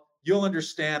 well, you'll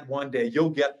understand one day, you'll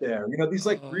get there. These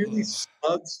like really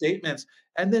smug statements.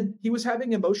 And then he was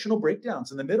having emotional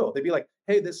breakdowns in the middle. They'd be like,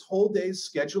 hey, this whole day's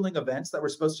scheduling events that we're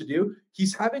supposed to do,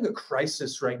 he's having a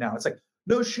crisis right now. It's like,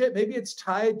 no shit, maybe it's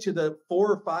tied to the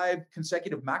 4 or 5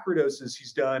 consecutive macrodoses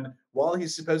he's done while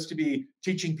he's supposed to be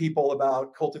teaching people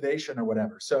about cultivation or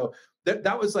whatever. So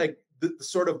that was like the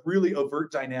sort of really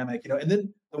overt dynamic, and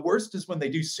then the worst is when they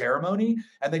do ceremony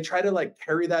and they try to like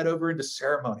carry that over into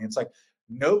ceremony. It's like,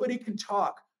 nobody can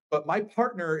talk, but my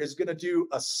partner is going to do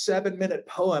a 7-minute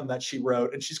poem that she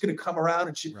wrote, and she's going to come around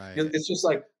and it's just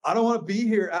like, I don't want to be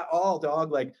here at all,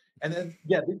 dog. Like, and then,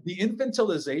 the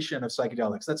infantilization of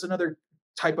psychedelics, that's another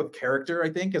type of character. I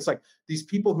think it's like these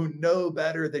people who know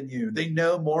better than you, they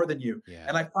know more than you.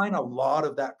 And I find a lot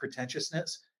of that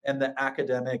pretentiousness and the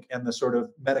academic and the sort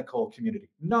of medical community.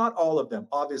 Not all of them,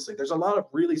 obviously. There's a lot of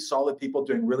really solid people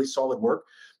doing really solid work,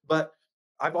 but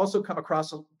I've also come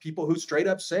across people who straight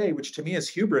up say, which to me is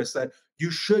hubris, that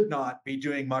you should not be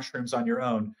doing mushrooms on your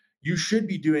own. You should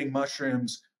be doing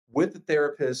mushrooms with a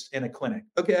therapist in a clinic.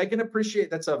 Okay, I can appreciate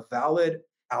that's a valid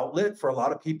outlet for a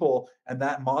lot of people, and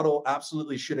that model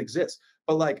absolutely should exist.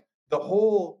 But like the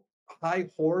whole high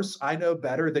horse, I know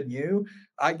better than you,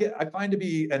 I find to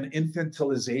be an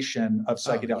infantilization of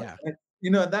psychedelics. Yeah.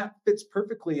 And that fits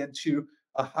perfectly into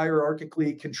a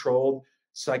hierarchically controlled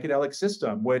psychedelic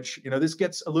system, which, this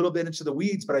gets a little bit into the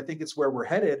weeds, but I think it's where we're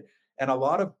headed. And a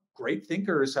lot of great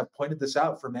thinkers have pointed this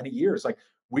out for many years. Like,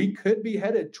 we could be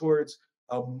headed towards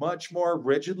a much more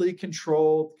rigidly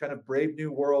controlled kind of Brave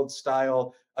New World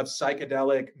style of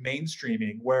psychedelic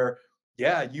mainstreaming where,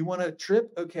 yeah, you want to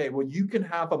trip? Okay, well, you can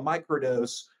have a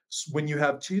microdose when you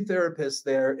have two therapists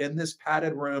there in this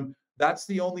padded room. That's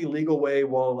the only legal way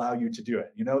we'll allow you to do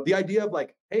it. The idea of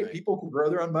like, hey, Right. people can grow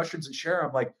their own mushrooms and share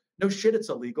them. Like, no shit, it's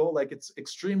illegal. Like, it's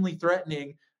extremely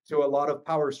threatening to a lot of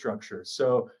power structures.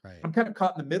 So Right. I'm kind of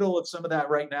caught in the middle of some of that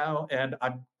right now. And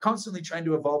I'm constantly trying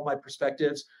to evolve my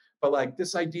perspectives. But like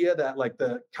this idea that like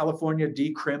the California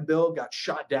decrim bill got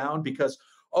shot down because,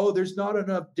 oh, there's not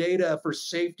enough data for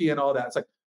safety and all that. It's like,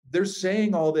 they're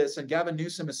saying all this, and Gavin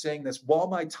Newsom is saying this while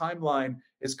my timeline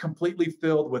is completely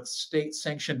filled with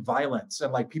state-sanctioned violence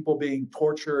and like people being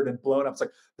tortured and blown up. It's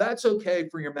like, that's okay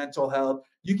for your mental health.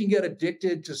 You can get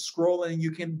addicted to scrolling.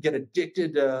 You can get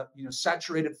addicted to,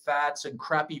 saturated fats and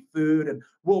crappy food. And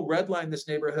we'll redline this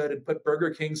neighborhood and put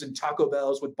Burger Kings and Taco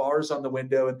Bells with bars on the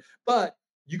window. But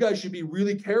you guys should be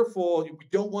really careful. We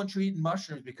don't want you eating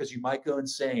mushrooms because you might go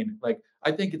insane. Like,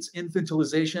 I think it's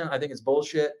infantilization. I think it's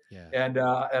bullshit. Yeah. And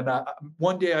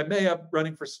one day I may end up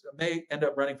running for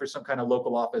some kind of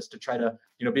local office to try to,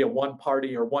 be a one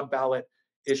party or one ballot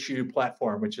issue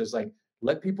platform, which is like,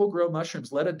 let people grow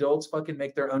mushrooms, let adults fucking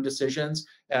make their own decisions.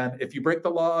 And if you break the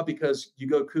law because you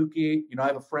go kooky, I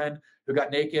have a friend who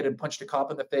got naked and punched a cop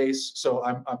in the face. So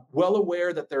I'm well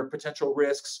aware that there are potential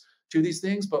risks to these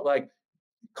things, but like,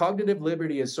 cognitive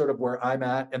liberty is sort of where I'm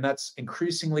at, and that's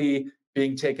increasingly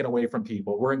being taken away from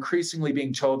people. We're increasingly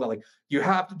being told that like, you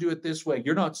have to do it this way.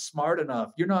 You're not smart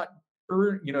enough. You're not,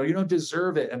 you don't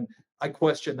deserve it. And I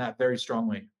question that very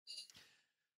strongly.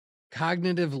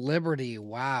 Cognitive liberty.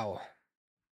 Wow.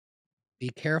 Be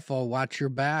careful. Watch your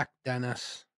back,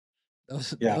 Dennis.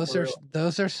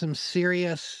 Those are some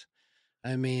serious.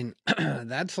 I mean,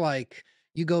 that's like,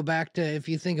 you go back to, if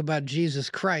you think about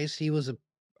Jesus Christ,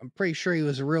 I'm pretty sure he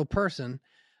was a real person.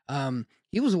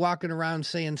 He was walking around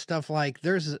saying stuff like,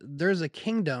 there's a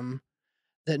kingdom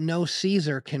that no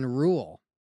Caesar can rule.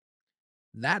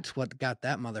 That's what got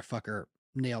that motherfucker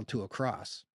nailed to a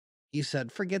cross. He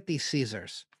said, forget these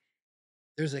Caesars.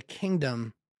 There's a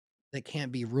kingdom that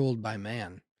can't be ruled by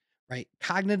man, right?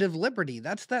 Cognitive liberty.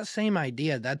 That's that same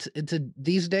idea.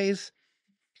 These days,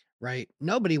 right?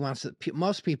 Nobody wants to,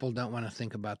 most people don't want to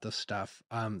think about this stuff.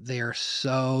 They are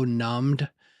so numbed.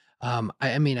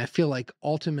 I mean, I feel like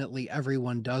ultimately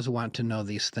everyone does want to know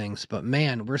these things, but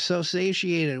man, we're so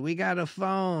satiated. We got a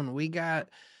phone, we got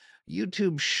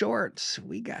YouTube shorts,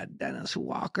 we got Dennis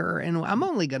Walker, and I'm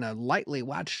only going to lightly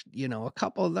watch, a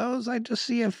couple of those. I just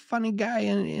see a funny guy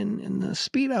in the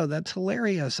Speedo. That's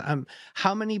hilarious.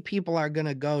 How many people are going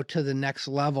to go to the next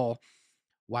level,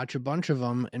 watch a bunch of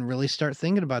them, and really start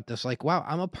thinking about this? Like, wow,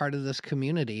 I'm a part of this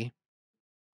community.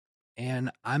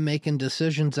 And I'm making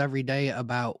decisions every day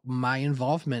about my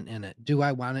involvement in it. Do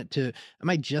I want it to, am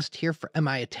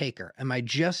I a taker? Am I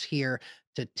just here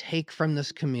to take from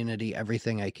this community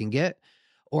everything I can get?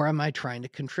 Or am I trying to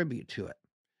contribute to it?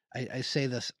 I say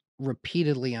this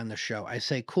repeatedly on the show. I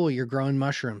say, cool, you're growing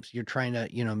mushrooms. You're trying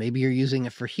to, maybe you're using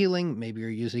it for healing. Maybe you're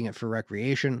using it for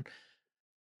recreation.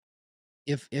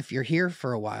 If you're here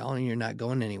for a while and you're not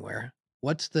going anywhere,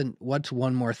 what's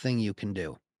one more thing you can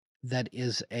do that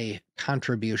is a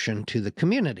contribution to the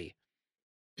community?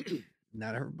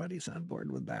 Not everybody's on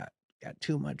board with that. Got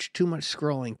too much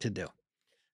scrolling to do.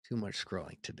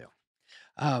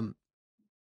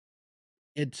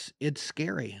 It's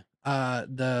scary.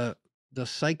 The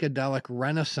psychedelic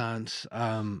renaissance,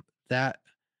 that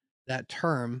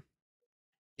term,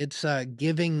 it's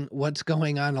giving what's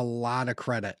going on a lot of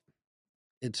credit.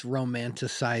 It's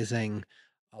romanticizing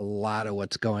a lot of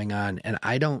what's going on, and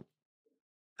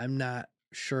I'm not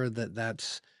sure that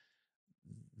that's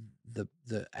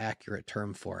the accurate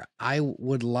term for it. I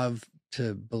would love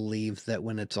to believe that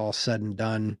when it's all said and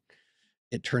done,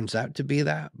 it turns out to be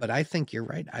that, but I think you're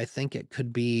right. I think it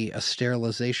could be a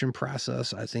sterilization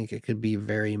process. I think it could be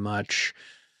very much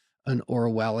an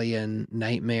Orwellian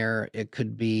nightmare. It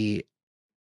could be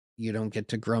you don't get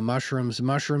to grow mushrooms.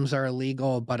 Mushrooms are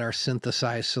illegal, but our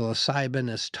synthesized psilocybin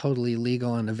is totally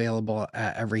legal and available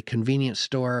at every convenience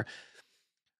store.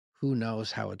 Who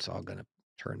knows how it's all going to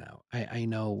turn out? I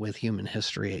know with human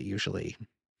history, it usually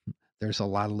there's a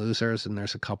lot of losers and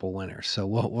there's a couple winners. So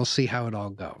we'll see how it all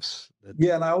goes.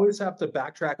 Yeah, and I always have to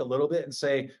backtrack a little bit and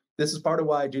say this is part of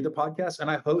why I do the podcast, and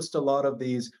I host a lot of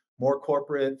these more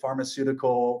corporate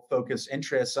pharmaceutical focused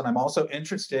interests, and I'm also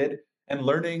interested in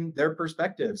learning their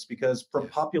perspectives because from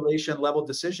population level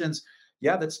decisions,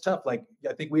 yeah, that's tough. Like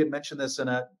I think we had mentioned this in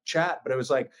a chat, but it was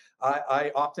like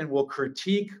I often will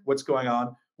critique what's going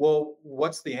on. Well,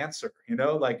 what's the answer?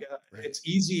 Like it's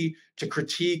easy to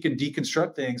critique and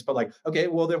deconstruct things, but like, okay,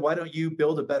 well then why don't you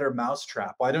build a better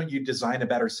mousetrap? Why don't you design a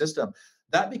better system?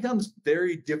 That becomes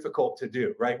very difficult to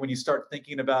do, right? When you start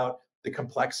thinking about the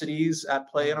complexities at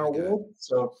play in our world.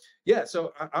 So yeah,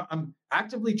 so I'm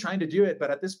actively trying to do it, but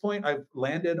at this point I've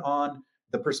landed on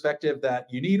the perspective that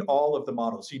you need all of the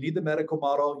models. You need the medical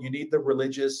model, you need the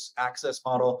religious access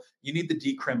model, you need the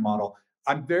decrim model.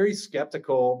 I'm very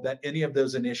skeptical that any of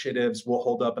those initiatives will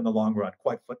hold up in the long run,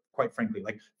 quite frankly.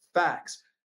 Like facts,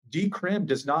 decrim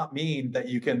does not mean that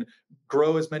you can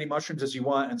grow as many mushrooms as you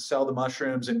want and sell the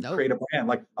mushrooms and create a brand.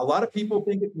 Like a lot of people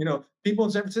think, people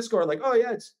in San Francisco are like, oh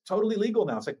yeah, it's totally legal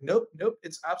now. It's like, nope,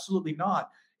 it's absolutely not.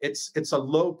 It's a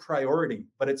low priority,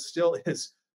 but it still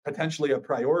is potentially a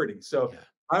priority. So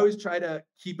I always try to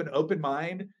keep an open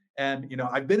mind. And,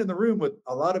 I've been in the room with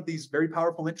a lot of these very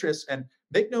powerful interests, and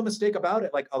make no mistake about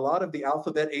it, like a lot of the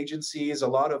alphabet agencies, a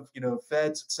lot of,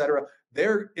 feds, et cetera,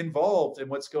 they're involved in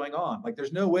what's going on. Like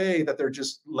there's no way that they're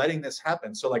just letting this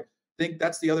happen. So like, I think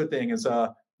that's the other thing is,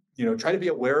 try to be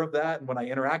aware of that. And when I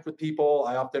interact with people,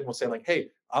 I often will say like, hey,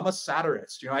 I'm a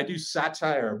satirist. I do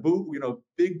satire,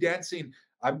 big dancing.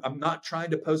 I'm not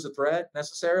trying to pose a threat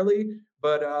necessarily,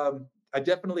 but I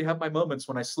definitely have my moments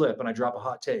when I slip and I drop a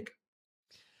hot take.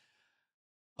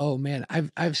 Oh man,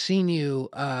 I've seen you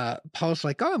post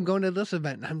like, oh, I'm going to this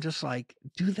event. And I'm just like,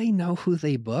 do they know who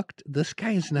they booked? This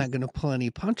guy is not going to pull any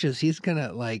punches. He's going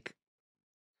to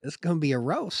it's going to be a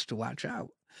roast. Watch out.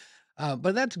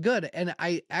 But that's good. And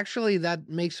that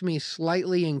makes me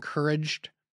slightly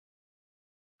encouraged,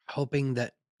 hoping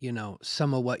that,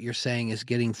 some of what you're saying is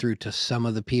getting through to some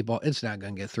of the people. It's not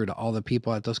going to get through to all the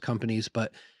people at those companies,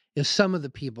 but if some of the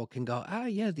people can go,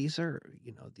 yeah, these are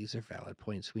valid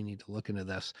points. We need to look into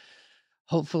this.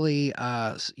 Hopefully,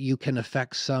 you can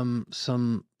affect some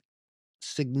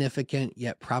significant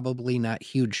yet probably not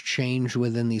huge change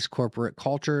within these corporate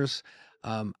cultures.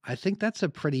 I think that's a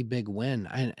pretty big win.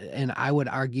 And I would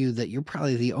argue that you're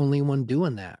probably the only one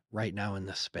doing that right now in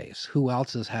this space. Who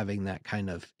else is having that kind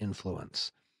of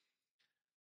influence?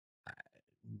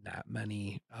 Not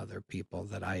many other people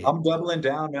that I'm doubling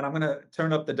down, man. I'm going to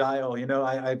turn up the dial.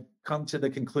 I've come to the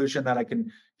conclusion that I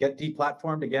can get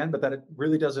deplatformed again, but that it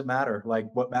really doesn't matter. Like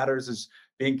what matters is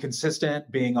being consistent,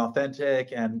 being authentic,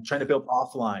 and trying to build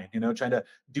offline, trying to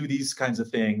do these kinds of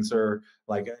things. Or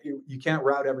like you can't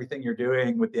route everything you're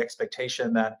doing with the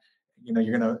expectation that,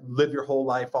 you're going to live your whole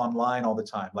life online all the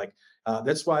time. Like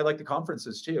that's why I like the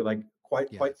conferences too. Like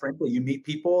quite frankly, you meet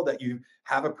people that you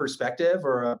have a perspective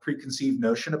or a preconceived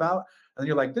notion about, and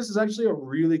you're like, this is actually a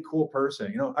really cool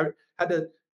person. I had to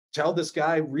tell this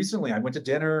guy recently, I went to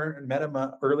dinner and met him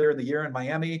earlier in the year in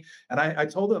Miami. And I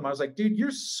told him, I was like, dude,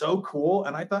 you're so cool.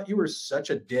 And I thought you were such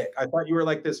a dick. I thought you were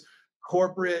like this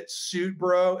corporate suit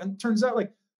bro. And it turns out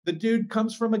like the dude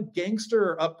comes from a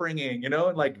gangster upbringing, and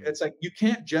like, it's like, you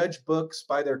can't judge books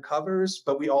by their covers,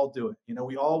 but we all do it.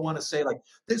 We all want to say like,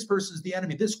 this person's the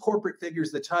enemy, this corporate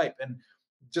figure's the type. And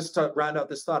just to round out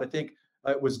this thought, I think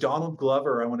it was Donald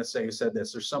Glover, I want to say, who said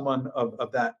this, or someone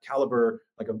of that caliber,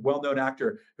 like a well-known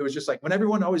actor, who was just like, when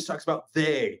everyone always talks about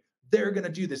they're going to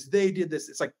do this, they did this.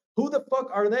 It's like, who the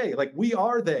fuck are they? Like, we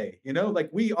are they, like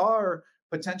we are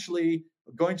potentially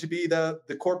going to be the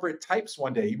corporate types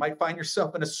one day. You might find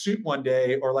yourself in a suit one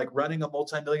day, or like running a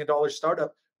multi-million-dollar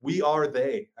startup. We are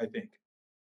they, I think.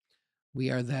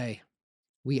 We are they.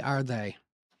 We are they.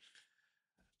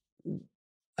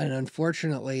 And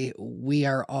unfortunately, we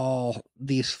are all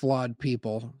these flawed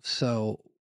people. So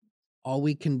all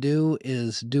we can do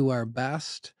is do our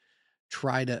best,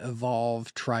 try to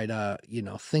evolve, try to,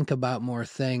 think about more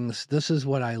things. This is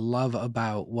what I love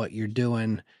about what you're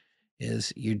doing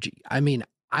is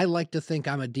I like to think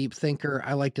I'm a deep thinker.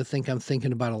 I like to think I'm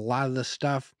thinking about a lot of this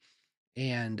stuff.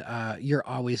 And you're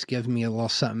always giving me a little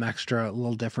something extra, a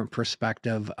little different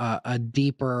perspective, a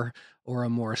deeper or a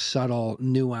more subtle,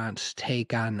 nuanced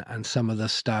take on some of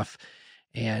this stuff.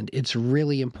 And it's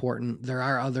really important. There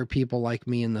are other people like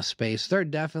me in the space. They're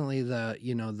definitely the,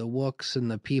 the wooks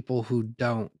and the people who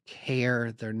don't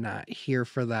care. They're not here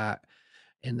for that.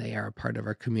 And they are a part of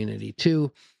our community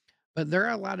too. But there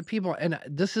are a lot of people, and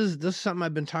this is something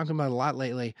I've been talking about a lot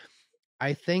lately.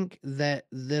 I think that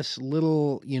this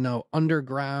little,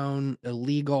 underground,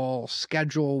 illegal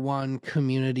Schedule 1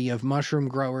 community of mushroom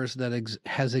growers that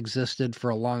has existed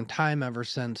for a long time, ever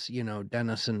since,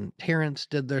 Dennis and Terrence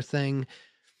did their thing.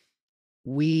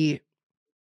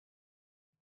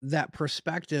 That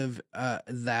perspective,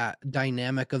 that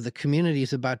dynamic of the community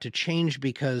is about to change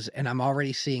because, and I'm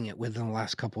already seeing it within the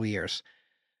last couple of years,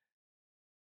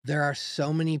 there are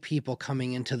so many people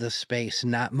coming into this space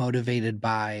not motivated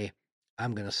by,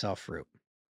 I'm going to sell fruit.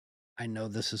 I know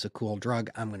this is a cool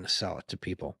drug. I'm going to sell it to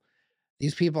people.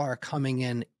 These people are coming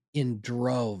in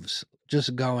droves,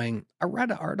 just going, I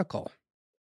read an article.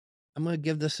 I'm going to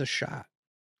give this a shot.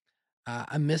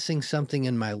 I'm missing something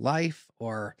in my life,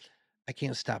 or I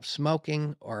can't stop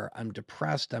smoking, or I'm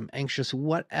depressed, I'm anxious,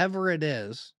 whatever it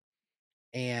is.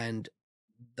 And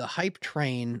the hype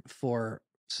train for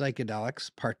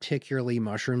psychedelics, particularly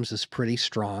mushrooms, is pretty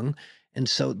strong. And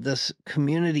so this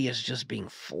community is just being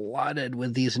flooded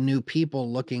with these new people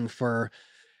looking for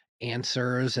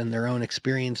answers and their own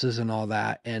experiences and all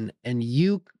that. And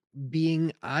you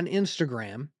being on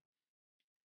Instagram,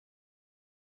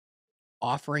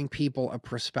 offering people a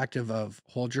perspective of,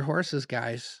 hold your horses,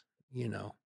 guys.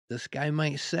 This guy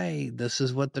might say this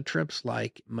is what the trip's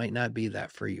like. Might not be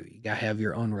that for you. You got to have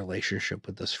your own relationship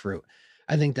with this fruit.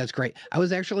 I think that's great. I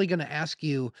was actually going to ask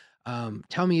you,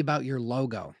 tell me about your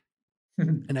logo.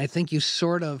 And I think you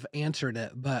sort of answered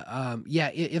it, but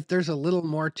yeah, if there's a little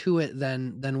more to it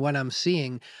than what I'm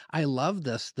seeing, I love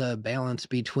this, the balance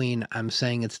between, I'm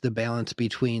saying it's the balance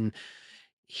between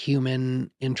human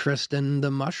interest and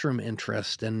the mushroom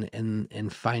interest,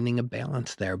 and finding a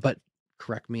balance there. But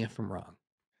correct me if I'm wrong.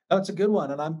 Oh, it's a good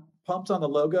one. And I'm pumped on the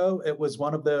logo. It was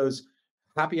one of those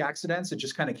happy accidents. It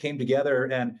just kind of came together.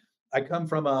 And I come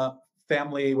from a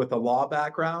family with a law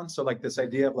background. So like this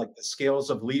idea of like the scales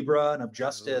of Libra and of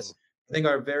justice, I think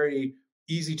are very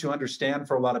easy to understand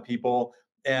for a lot of people.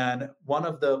 And one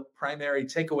of the primary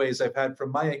takeaways I've had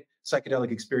from my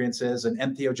psychedelic experiences and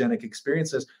entheogenic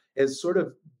experiences is sort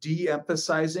of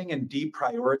de-emphasizing and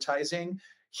deprioritizing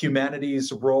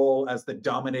humanity's role as the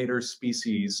dominator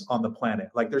species on the planet.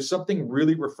 Like there's something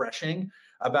really refreshing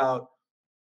about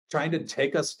trying to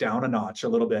take us down a notch a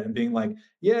little bit and being like,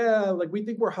 yeah, like we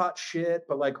think we're hot shit,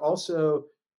 but like also,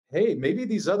 hey, maybe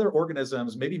these other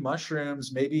organisms, maybe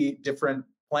mushrooms, maybe different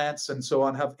plants and so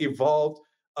on have evolved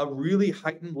a really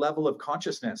heightened level of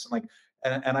consciousness.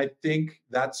 And I think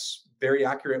that's very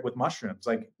accurate with mushrooms.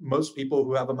 Like most people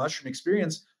who have a mushroom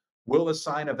experience will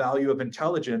assign a value of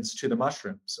intelligence to the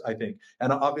mushrooms, I think.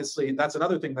 And obviously that's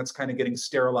another thing that's kind of getting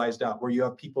sterilized out, where you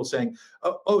have people saying,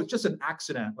 oh, it's just an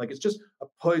accident. Like it's just a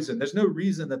poison. There's no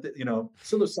reason that,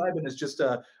 psilocybin is just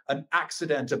an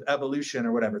accident of evolution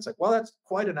or whatever. It's like, well, that's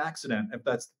quite an accident if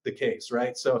that's the case,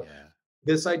 right? So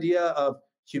this idea of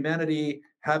humanity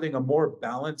having a more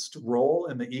balanced role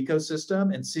in the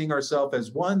ecosystem and seeing ourselves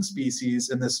as one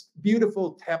species in this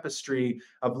beautiful tapestry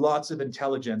of lots of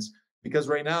intelligence. Because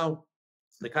right now,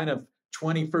 the kind of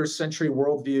 21st century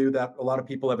worldview that a lot of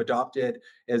people have adopted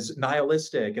is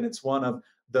nihilistic, and it's one of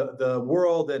the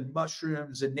world and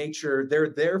mushrooms and nature, they're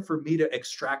there for me to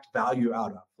extract value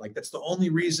out of. Like that's the only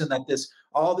reason that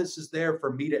all this is there,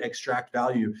 for me to extract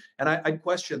value. And I'd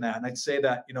question that. And I'd say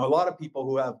that, a lot of people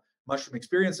who have mushroom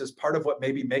experiences, part of what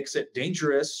maybe makes it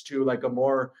dangerous to like a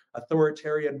more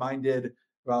authoritarian minded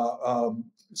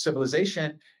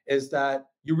civilization is that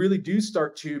you really do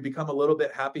start to become a little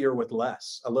bit happier with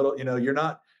less.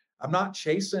 I'm not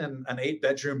chasing an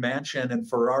 8-bedroom mansion and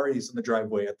Ferraris in the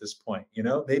driveway at this point.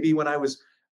 Maybe when I was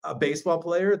a baseball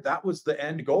player, that was the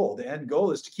end goal. The end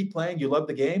goal is to keep playing. You love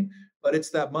the game, but it's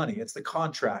that money. It's the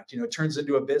contract. It turns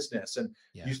into a business. And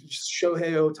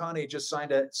Shohei Ohtani just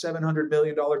signed a $700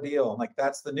 million deal. And like,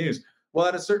 that's the news. Well,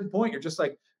 at a certain point, you're just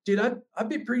like, dude, I'd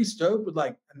be pretty stoked with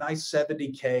like a nice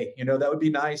 70K. That would be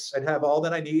nice. I'd have all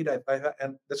that I need.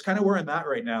 And that's kind of where I'm at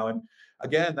right now. And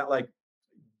again, that like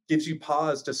gives you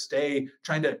pause to stay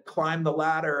trying to climb the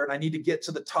ladder. And I need to get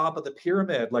to the top of the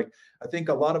pyramid. Like I think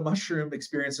a lot of mushroom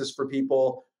experiences for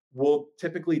people will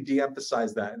typically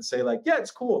de-emphasize that and say like, yeah, it's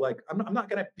cool. Like I'm not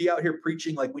going to be out here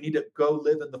preaching like we need to go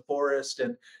live in the forest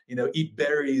and, eat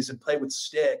berries and play with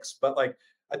sticks. But like,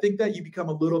 I think that you become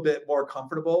a little bit more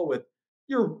comfortable with,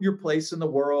 your place in the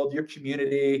world, your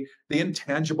community, the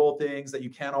intangible things that you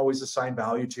can't always assign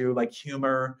value to, like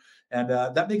humor. And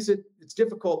that makes it's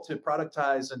difficult to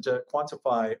productize and to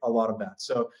quantify a lot of that.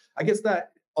 So I guess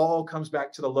that all comes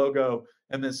back to the logo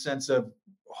in the sense of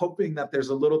hoping that there's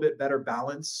a little bit better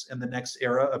balance in the next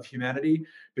era of humanity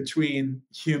between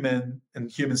human and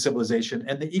human civilization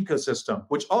and the ecosystem,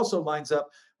 which also lines up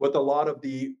with a lot of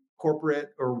the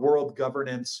corporate or world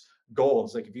governance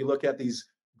goals. Like if you look at these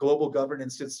global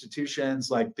governance institutions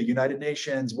like the United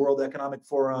Nations, World Economic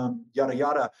Forum, yada,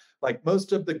 yada, like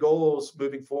most of the goals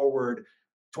moving forward,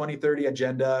 2030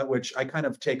 agenda, which I kind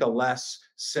of take a less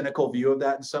cynical view of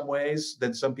that in some ways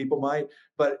than some people might,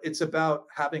 but it's about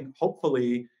having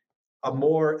hopefully a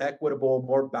more equitable,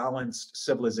 more balanced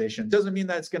civilization. Doesn't mean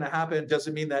that it's going to happen.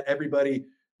 Doesn't mean that everybody,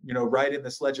 writing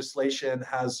this legislation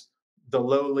has the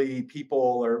lowly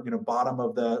people or, bottom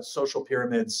of the social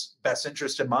pyramid's best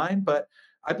interest in mind. But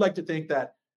I'd like to think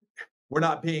that we're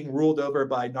not being ruled over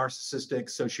by narcissistic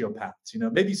sociopaths,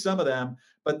 maybe some of them,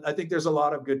 but I think there's a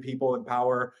lot of good people in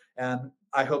power. And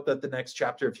I hope that the next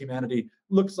chapter of humanity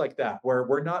looks like that, where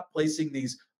we're not placing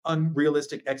these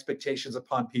unrealistic expectations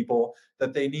upon people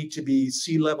that they need to be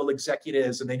C-level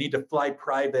executives and they need to fly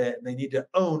private and they need to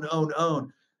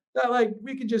own. That like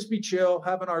we can just be chill,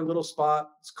 having our little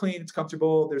spot. It's clean, it's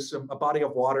comfortable. There's a body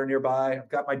of water nearby. I've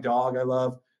got my dog I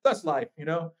love. That's life,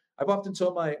 I've often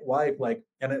told my wife, like,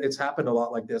 and it's happened a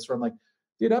lot like this, where I'm like,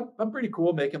 dude, I'm pretty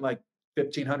cool making like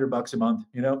 $1,500 a month,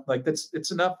 like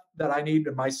it's enough that I need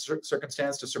in my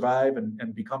circumstance to survive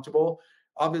and be comfortable.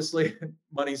 Obviously,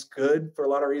 money's good for a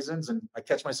lot of reasons, and I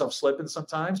catch myself slipping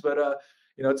sometimes, but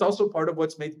it's also part of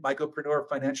what's made Mycopreneur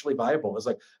financially viable. Is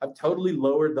like I've totally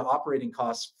lowered the operating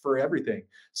costs for everything,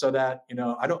 so that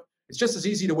I don't. It's just as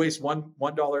easy to waste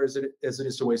 $1 as it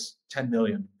is to waste 10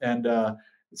 million, and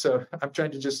so I'm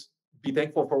trying to just be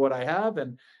thankful for what I have,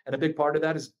 and a big part of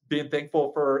that is being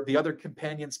thankful for the other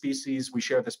companion species we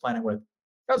share this planet with.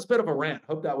 That was a bit of a rant.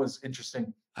 Hope that was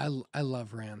interesting. I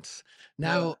love rants.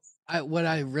 Now, what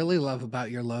I really love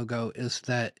about your logo is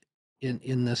that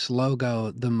in this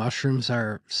logo, the mushrooms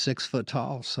are 6 foot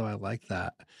tall. So I like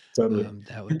that. Totally.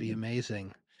 That would be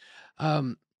amazing.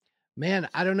 Man,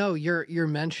 I don't know. Your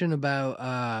mention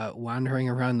about wandering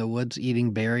around the woods,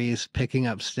 eating berries, picking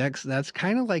up sticks. That's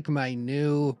kind of like my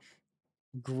new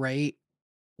great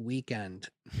weekend.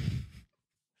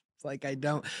 It's like I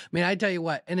tell you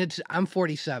what, and I'm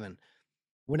 47.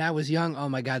 When I was young, oh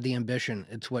my God, the ambition.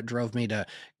 It's what drove me to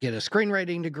get a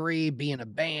screenwriting degree, be in a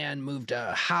band, move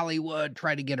to Hollywood,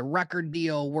 try to get a record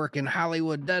deal, work in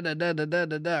Hollywood,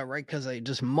 right? Because I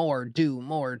just do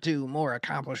more,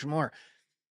 accomplish more.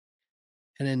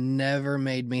 And it never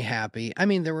made me happy. I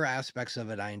mean, there were aspects of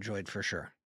it I enjoyed for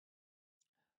sure.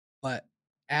 But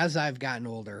as I've gotten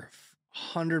older,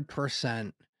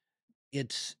 100%,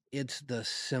 it's the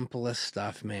simplest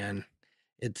stuff, man.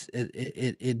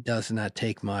 It does not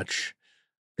take much.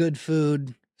 Good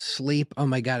food, sleep. Oh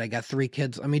my God, I got 3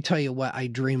 kids. Let me tell you what I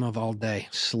dream of all day: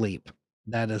 sleep.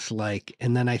 That is like,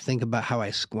 and then I think about how I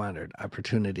squandered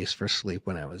opportunities for sleep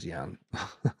when I was young.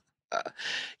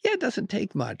 Yeah, it doesn't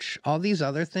take much. All these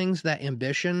other things, that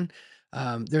ambition.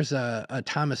 There's a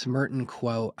Thomas Merton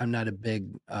quote. I'm not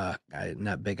big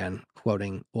on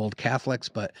quoting old Catholics,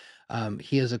 but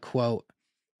he has a quote.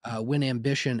 When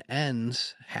ambition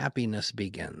ends, happiness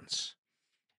begins.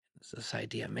 It's this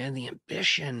idea, man, the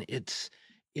ambition,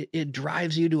 it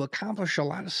drives you to accomplish a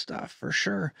lot of stuff for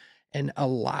sure. And a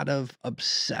lot of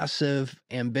obsessive,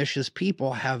 ambitious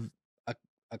people have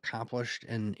accomplished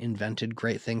and invented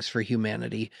great things for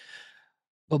humanity.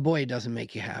 But boy, it doesn't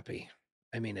make you happy.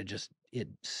 I mean, it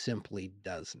simply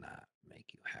does not make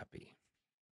you happy.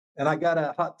 And I got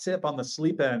a hot tip on the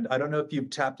sleep end. I don't know if you've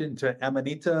tapped into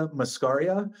Amanita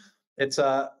muscaria. It's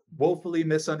a woefully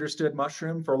misunderstood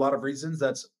mushroom for a lot of reasons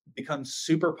that's become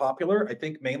super popular. I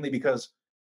think mainly because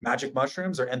magic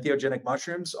mushrooms or entheogenic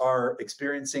mushrooms are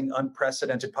experiencing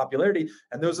unprecedented popularity.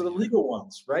 And those are the legal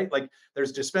ones, right? Like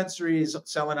there's dispensaries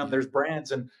selling them, there's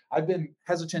brands. And I've been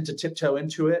hesitant to tiptoe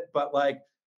into it, but like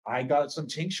I got some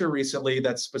tincture recently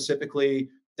that's specifically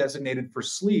designated for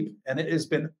sleep, and it has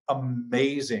been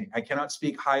amazing. I cannot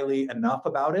speak highly enough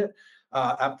about it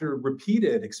after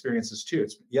repeated experiences too.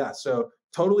 So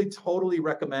totally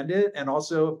recommend it. And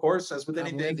also, of course, as with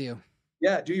anything,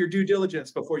 do your due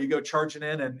diligence before you go charging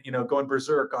in and going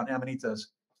berserk on amanitas.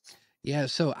 Yeah,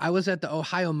 so I was at the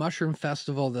Ohio Mushroom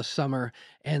Festival this summer,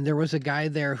 and there was a guy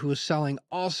there who was selling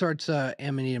all sorts of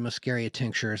Amanita muscaria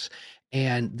tinctures.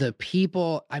 And the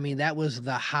people, I mean, that was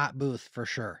the hot booth for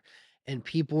sure. and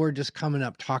people were just coming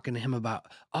up talking to him about,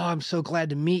 oh, I'm so glad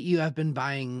to meet you. I've been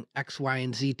buying X, Y,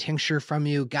 and Z tincture from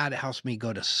you. God, it helps me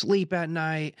go to sleep at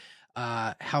night,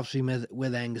 helps me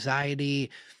with anxiety.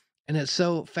 And it's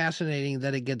so fascinating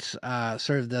that it gets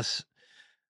sort of this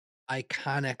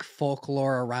iconic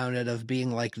folklore around it of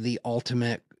being like the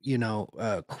ultimate,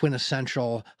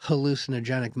 quintessential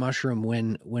hallucinogenic mushroom,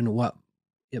 when what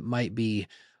it might be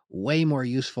way more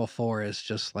useful for is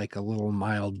just like a little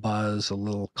mild buzz, a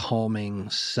little calming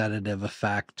sedative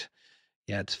effect.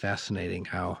 Yeah, it's fascinating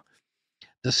how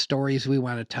the stories we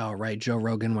want to tell, right? Joe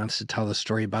Rogan wants to tell the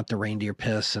story about the reindeer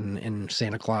piss and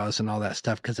Santa Claus and all that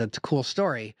stuff because it's a cool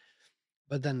story.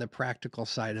 But then the practical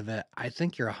side of it, I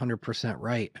think you're 100%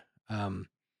 right.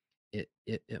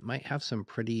 It might have some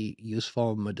pretty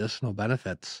useful medicinal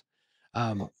benefits.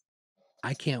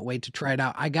 I can't wait to try it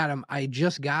out. I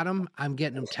just got him. I'm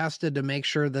getting him tested to make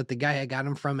sure that the guy I got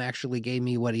him from actually gave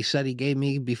me what he said he gave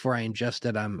me before I ingest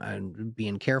it. I'm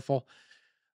being careful,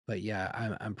 but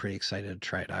yeah, I'm pretty excited to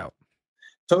try it out.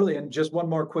 Totally. And just one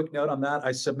more quick note on that.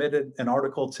 I submitted an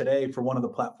article today for one of the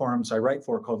platforms I write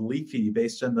for called Leafy,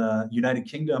 based in the United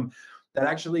Kingdom, that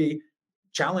actually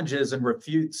challenges and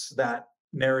refutes that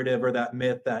narrative or that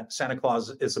myth that Santa Claus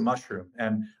is a mushroom.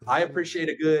 And I appreciate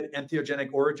a good entheogenic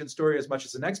origin story as much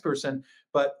as the next person,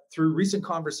 but through recent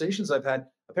conversations I've had,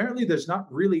 apparently there's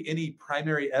not really any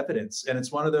primary evidence. And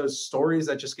it's one of those stories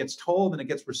that just gets told and it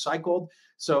gets recycled.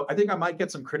 So I think I might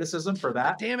get some criticism for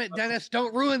that. Damn it, Dennis,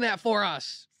 don't ruin that for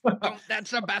us.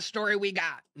 That's the best story we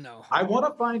got. No. I want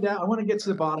to find out. I want to get to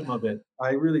the bottom of it. I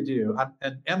really do.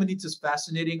 And Amanita is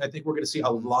fascinating. I think we're going to see a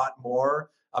lot more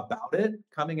about it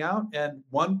coming out. And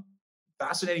one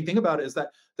fascinating thing about it is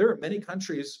that there are many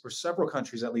countries, or several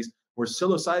countries at least, where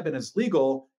psilocybin is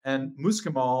legal and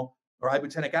muscimol or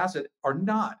ibutenic acid are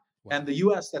not. Wow. And the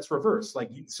US, that's reversed. Like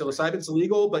psilocybin is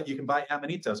illegal, but you can buy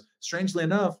amanitas. Strangely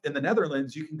enough, in the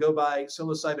Netherlands, you can go buy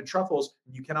psilocybin truffles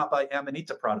and you cannot buy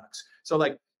amanita products. So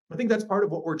like, I think that's part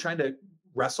of what we're trying to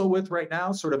wrestle with right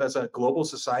now, sort of as a global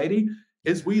society,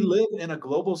 is we live in a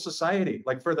global society,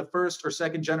 like for the first or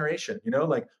second generation,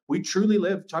 like we truly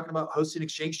live talking about hosting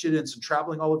exchange students and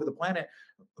traveling all over the planet.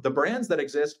 The brands that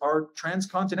exist are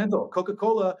transcontinental.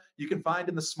 Coca-Cola, you can find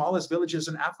in the smallest villages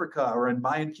in Africa or in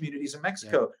Mayan communities in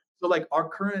Mexico. Yeah. So like our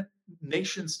current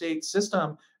nation state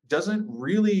system doesn't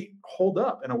really hold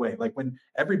up in a way. Like when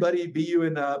everybody, be you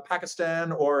in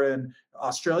Pakistan or in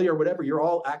Australia or whatever, you're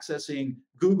all accessing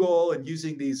Google and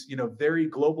using these, very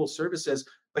global services,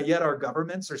 but yet our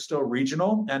governments are still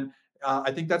regional. And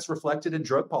I think that's reflected in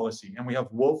drug policy. And we have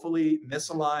woefully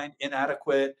misaligned,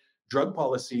 inadequate drug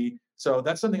policy. So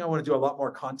that's something I want to do a lot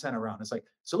more content around. It's like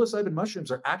psilocybin mushrooms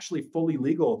are actually fully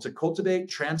legal to cultivate,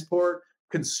 transport,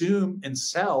 consume, and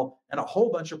sell in a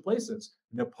whole bunch of places.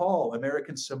 Nepal,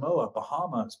 American Samoa,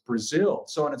 Bahamas, Brazil,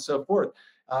 so on and so forth.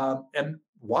 And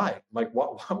why? Like,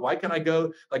 why can I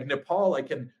go, like Nepal, I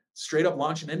can straight up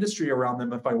launch an industry around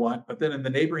them if I want, but then in the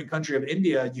neighboring country of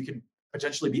India, you can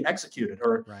potentially be executed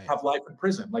or have life in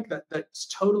prison. Like that's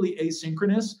totally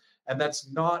asynchronous. And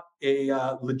that's not a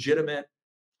legitimate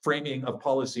framing of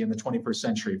policy in the 21st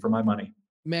century for my money.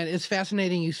 Man, it's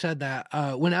fascinating you said that.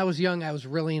 When I was young, I was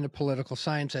really into political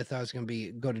science. I thought I was going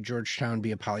to go to Georgetown,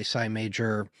 be a poli-sci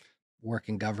major, work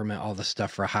in government, all this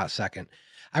stuff for a hot second.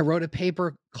 I wrote a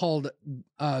paper called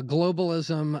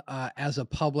Globalism as a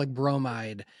Public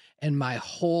Bromide, and my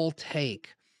whole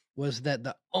take was that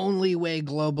the only way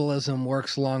globalism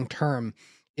works long term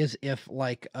is if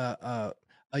like a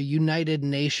United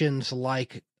Nations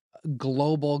like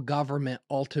global government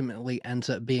ultimately ends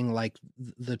up being like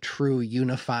the true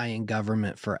unifying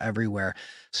government for everywhere,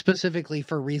 specifically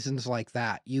for reasons like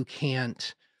that. You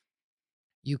can't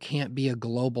be a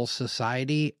global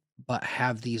society but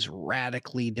have these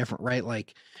radically different, right?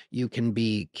 Like you can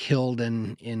be killed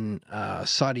in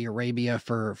Saudi Arabia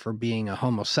for being a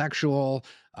homosexual.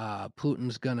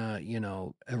 Putin's gonna,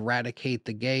 eradicate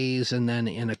the gays, and then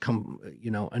in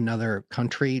another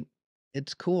country,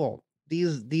 it's cool.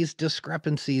 These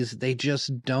discrepancies, they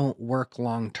just don't work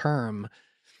long term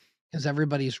because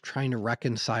everybody's trying to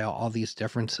reconcile all these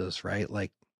differences, right?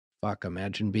 Like, fuck,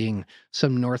 imagine being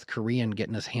some North Korean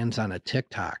getting his hands on a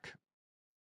TikTok.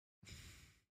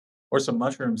 Or some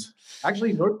mushrooms.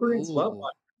 Actually, North Koreans love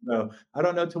mushrooms, though. I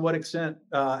don't know to what extent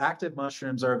active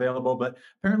mushrooms are available, but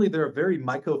apparently they're a very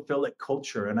mycophilic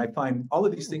culture. And I find all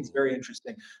of these things very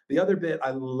interesting. The other bit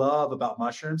I love about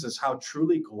mushrooms is how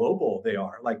truly global they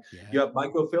are. Like you have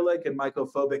mycophilic and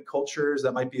mycophobic cultures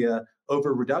that might be a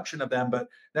over reduction of them, but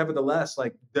nevertheless,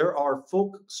 like there are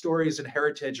folk stories and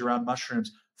heritage around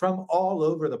mushrooms from all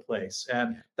over the place.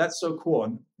 And that's so cool.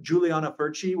 And Juliana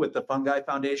Furci with the Fungi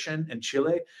Foundation in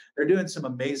Chile, they're doing some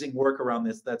amazing work around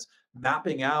this that's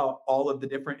mapping out all of the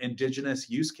different indigenous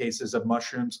use cases of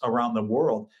mushrooms around the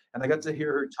world. And I got to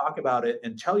hear her talk about it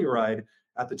in Telluride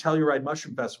at the Telluride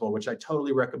Mushroom Festival, which I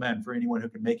totally recommend for anyone who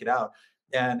can make it out.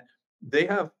 And they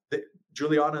have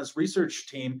Juliana's research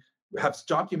team have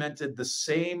documented the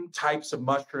same types of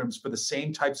mushrooms for the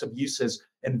same types of uses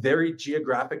in very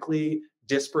geographically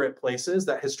disparate places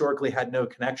that historically had no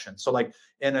connection. So like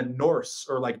in a Norse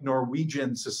or like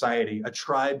Norwegian society, a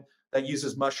tribe that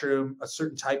uses mushroom, a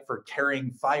certain type for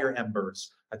carrying fire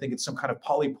embers. I think it's some kind of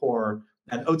polypore.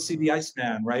 And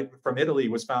𝐥𝐤𝐤𝐿, right, from Italy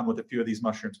was found with a few of these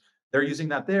mushrooms. They're using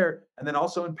that there. And then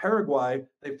also in Paraguay,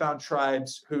 they found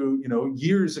tribes who,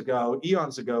 years ago,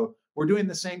 eons ago, were doing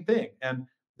the same thing. And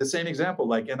the same example,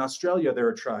 like in Australia, there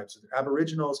are tribes,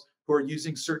 Aboriginals who are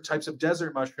using certain types of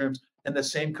desert mushrooms in the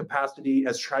same capacity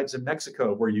as tribes in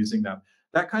Mexico were using them.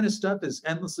 That kind of stuff is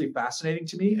endlessly fascinating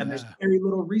to me. And there's very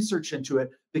little research into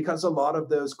it because a lot of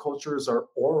those cultures are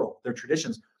oral, they're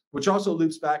traditions, which also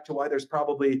loops back to why there's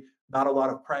probably not a lot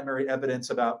of primary evidence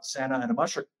about Santa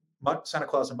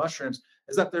Claus and mushrooms,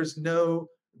 is that there's no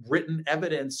written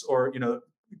evidence, or,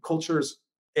 cultures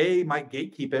might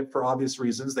gatekeep it for obvious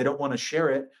reasons. They don't want to share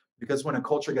it because when a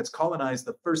culture gets colonized,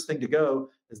 the first thing to go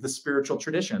is the spiritual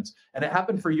traditions. And it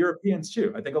happened for Europeans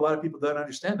too. I think a lot of people don't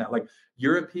understand that. Like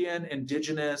European,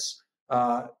 indigenous,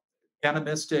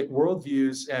 animistic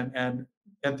worldviews and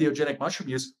entheogenic mushroom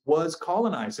use was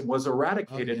colonized and was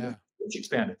eradicated and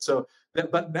expanded. So,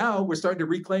 but now we're starting to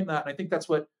reclaim that. And I think that's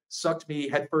what sucked me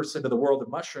headfirst into the world of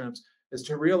mushrooms, is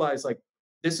to realize like,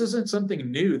 this isn't something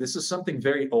new. This is something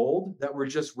very old that we're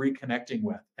just reconnecting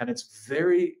with. And it's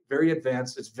very, very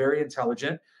advanced. It's very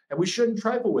intelligent. And we shouldn't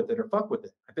trifle with it or fuck with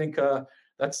it. I think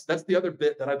that's the other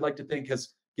bit that I'd like to think has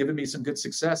given me some good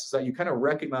success, is that you kind of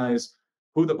recognize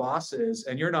who the boss is,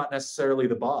 and you're not necessarily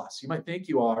the boss. You might think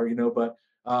you are, but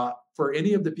for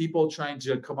any of the people trying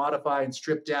to commodify and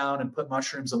strip down and put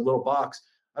mushrooms in a little box,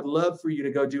 I'd love for you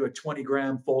to go do a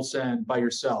 20-gram full send by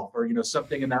yourself, or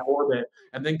something in that orbit,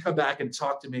 and then come back and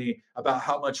talk to me about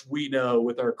how much we know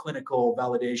with our clinical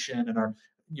validation and our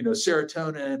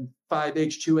serotonin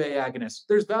 5-HT2A agonists.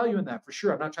 There's value in that for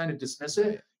sure. I'm not trying to dismiss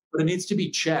it, but it needs to be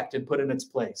checked and put in its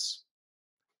place.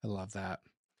 I love that.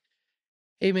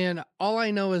 Hey man, all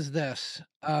I know is this: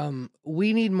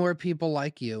 we need more people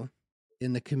like you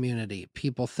in the community,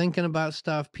 people thinking about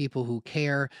stuff, people who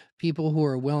care, people who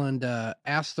are willing to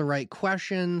ask the right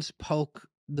questions, poke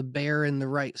the bear in the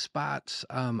right spots.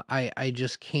 I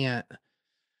just can't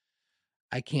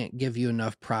give you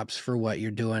enough props for what you're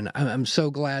doing. I'm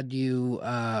so glad you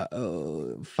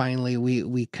finally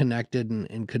we connected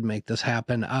and could make this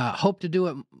happen. Hope to do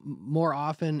it more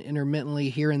often,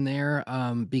 intermittently here and there,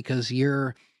 because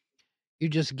you're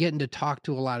just getting to talk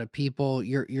to a lot of people.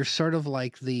 You're sort of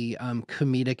like the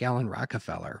comedic Alan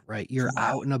Rockefeller, right? You're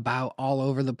out and about all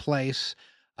over the place,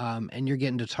 and you're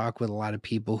getting to talk with a lot of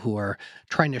people who are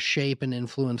trying to shape and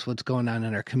influence what's going on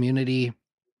in our community.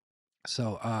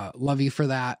 So love you for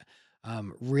that.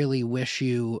 Really wish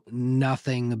you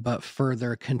nothing but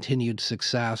further continued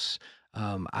success.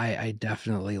 I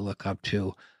definitely look up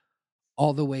to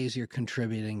all the ways you're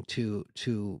contributing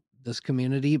to this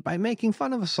community by making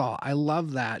fun of us all. I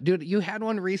love that. Dude, you had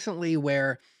one recently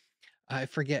where I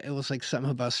forget, it was like something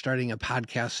about starting a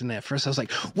podcast, and at first I was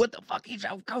like, what the fuck, he's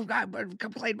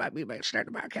complain about me about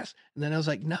starting a podcast. And then I was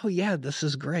like, no, yeah, this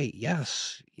is great.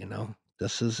 Yes,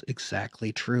 this is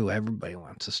exactly true. Everybody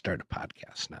wants to start a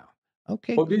podcast now.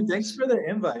 Okay. Well, dude, thanks for the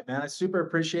invite, man. I super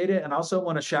appreciate it. And also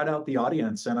want to shout out the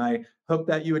audience. And I hope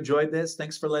that you enjoyed this.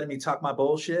 Thanks for letting me talk my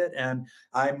bullshit. And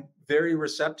I'm very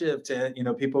receptive to,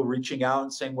 people reaching out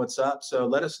and saying what's up. So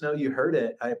let us know you heard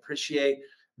it. I appreciate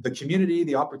the community,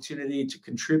 the opportunity to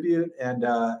contribute. And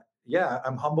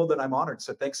I'm humbled and I'm honored.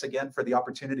 So thanks again for the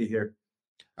opportunity here.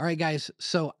 All right, guys.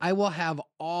 So I will have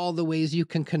all the ways you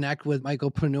can connect with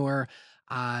Mycopreneur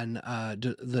on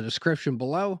the description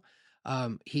below.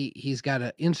 He's got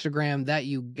an Instagram that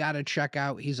you got to check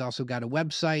out. He's also got a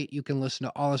website. You can listen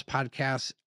to all his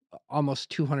podcasts, almost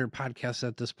 200 podcasts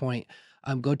at this point.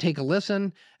 Go take a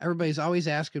listen. Everybody's always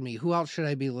asking me, who else should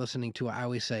I be listening to? I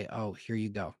always say, oh, here you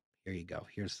go. Here you go.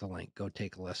 Here's the link. Go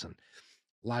take a listen.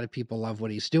 A lot of people love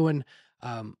what he's doing.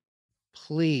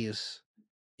 Please,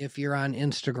 if you're on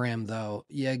Instagram though,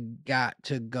 you got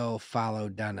to go follow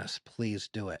Dennis. Please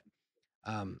do it.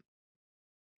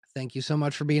 Thank you so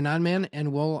much for being on, man,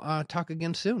 and we'll talk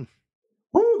again soon.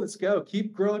 Woo! Let's go.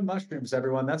 Keep growing mushrooms,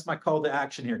 everyone. That's my call to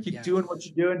action here. Keep doing what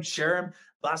you're doing. Share them.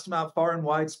 Blast them out far and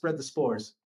wide. Spread the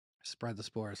spores. Spread the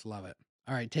spores. Love it.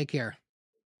 All right. Take care.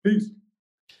 Peace.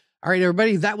 All right,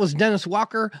 everybody. That was Dennis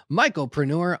Walker,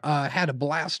 Mycopreneur. Had a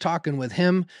blast talking with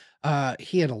him.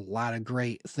 He had a lot of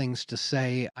great things to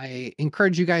say. I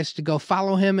encourage you guys to go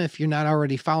follow him if you're not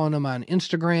already following him on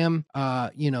Instagram.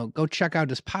 Go check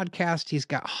out his podcast. He's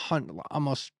got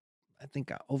almost, I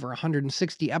think, over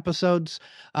 160 episodes.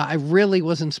 I really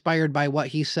was inspired by what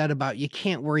he said about you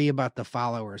can't worry about the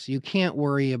followers. You can't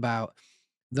worry about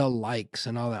the likes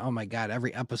and all that. Oh my God,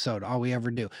 every episode, all we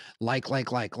ever do, like.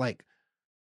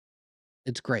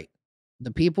 It's great.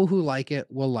 The people who like it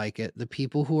will like it. The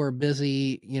people who are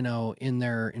busy,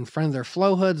 in front of their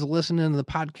flow hoods, listening to the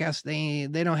podcast,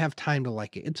 they don't have time to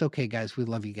like it. It's okay, guys. We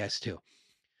love you guys too.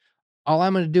 All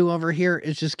I'm going to do over here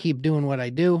is just keep doing what I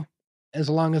do. As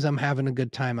long as I'm having a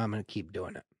good time, I'm going to keep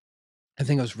doing it. I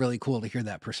think it was really cool to hear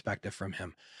that perspective from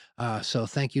him. So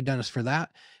thank you, Dennis, for that.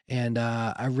 And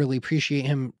I really appreciate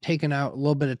him taking out a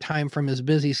little bit of time from his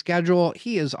busy schedule.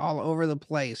 He is all over the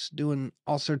place doing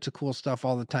all sorts of cool stuff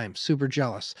all the time. Super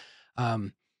jealous.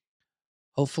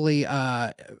 Hopefully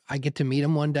I get to meet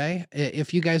him one day.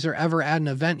 If you guys are ever at an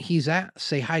event he's at,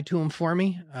 say hi to him for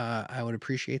me. I would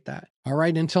appreciate that. All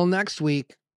right. Until next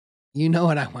week, you know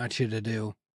what I want you to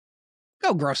do.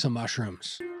 Go grow some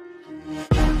mushrooms.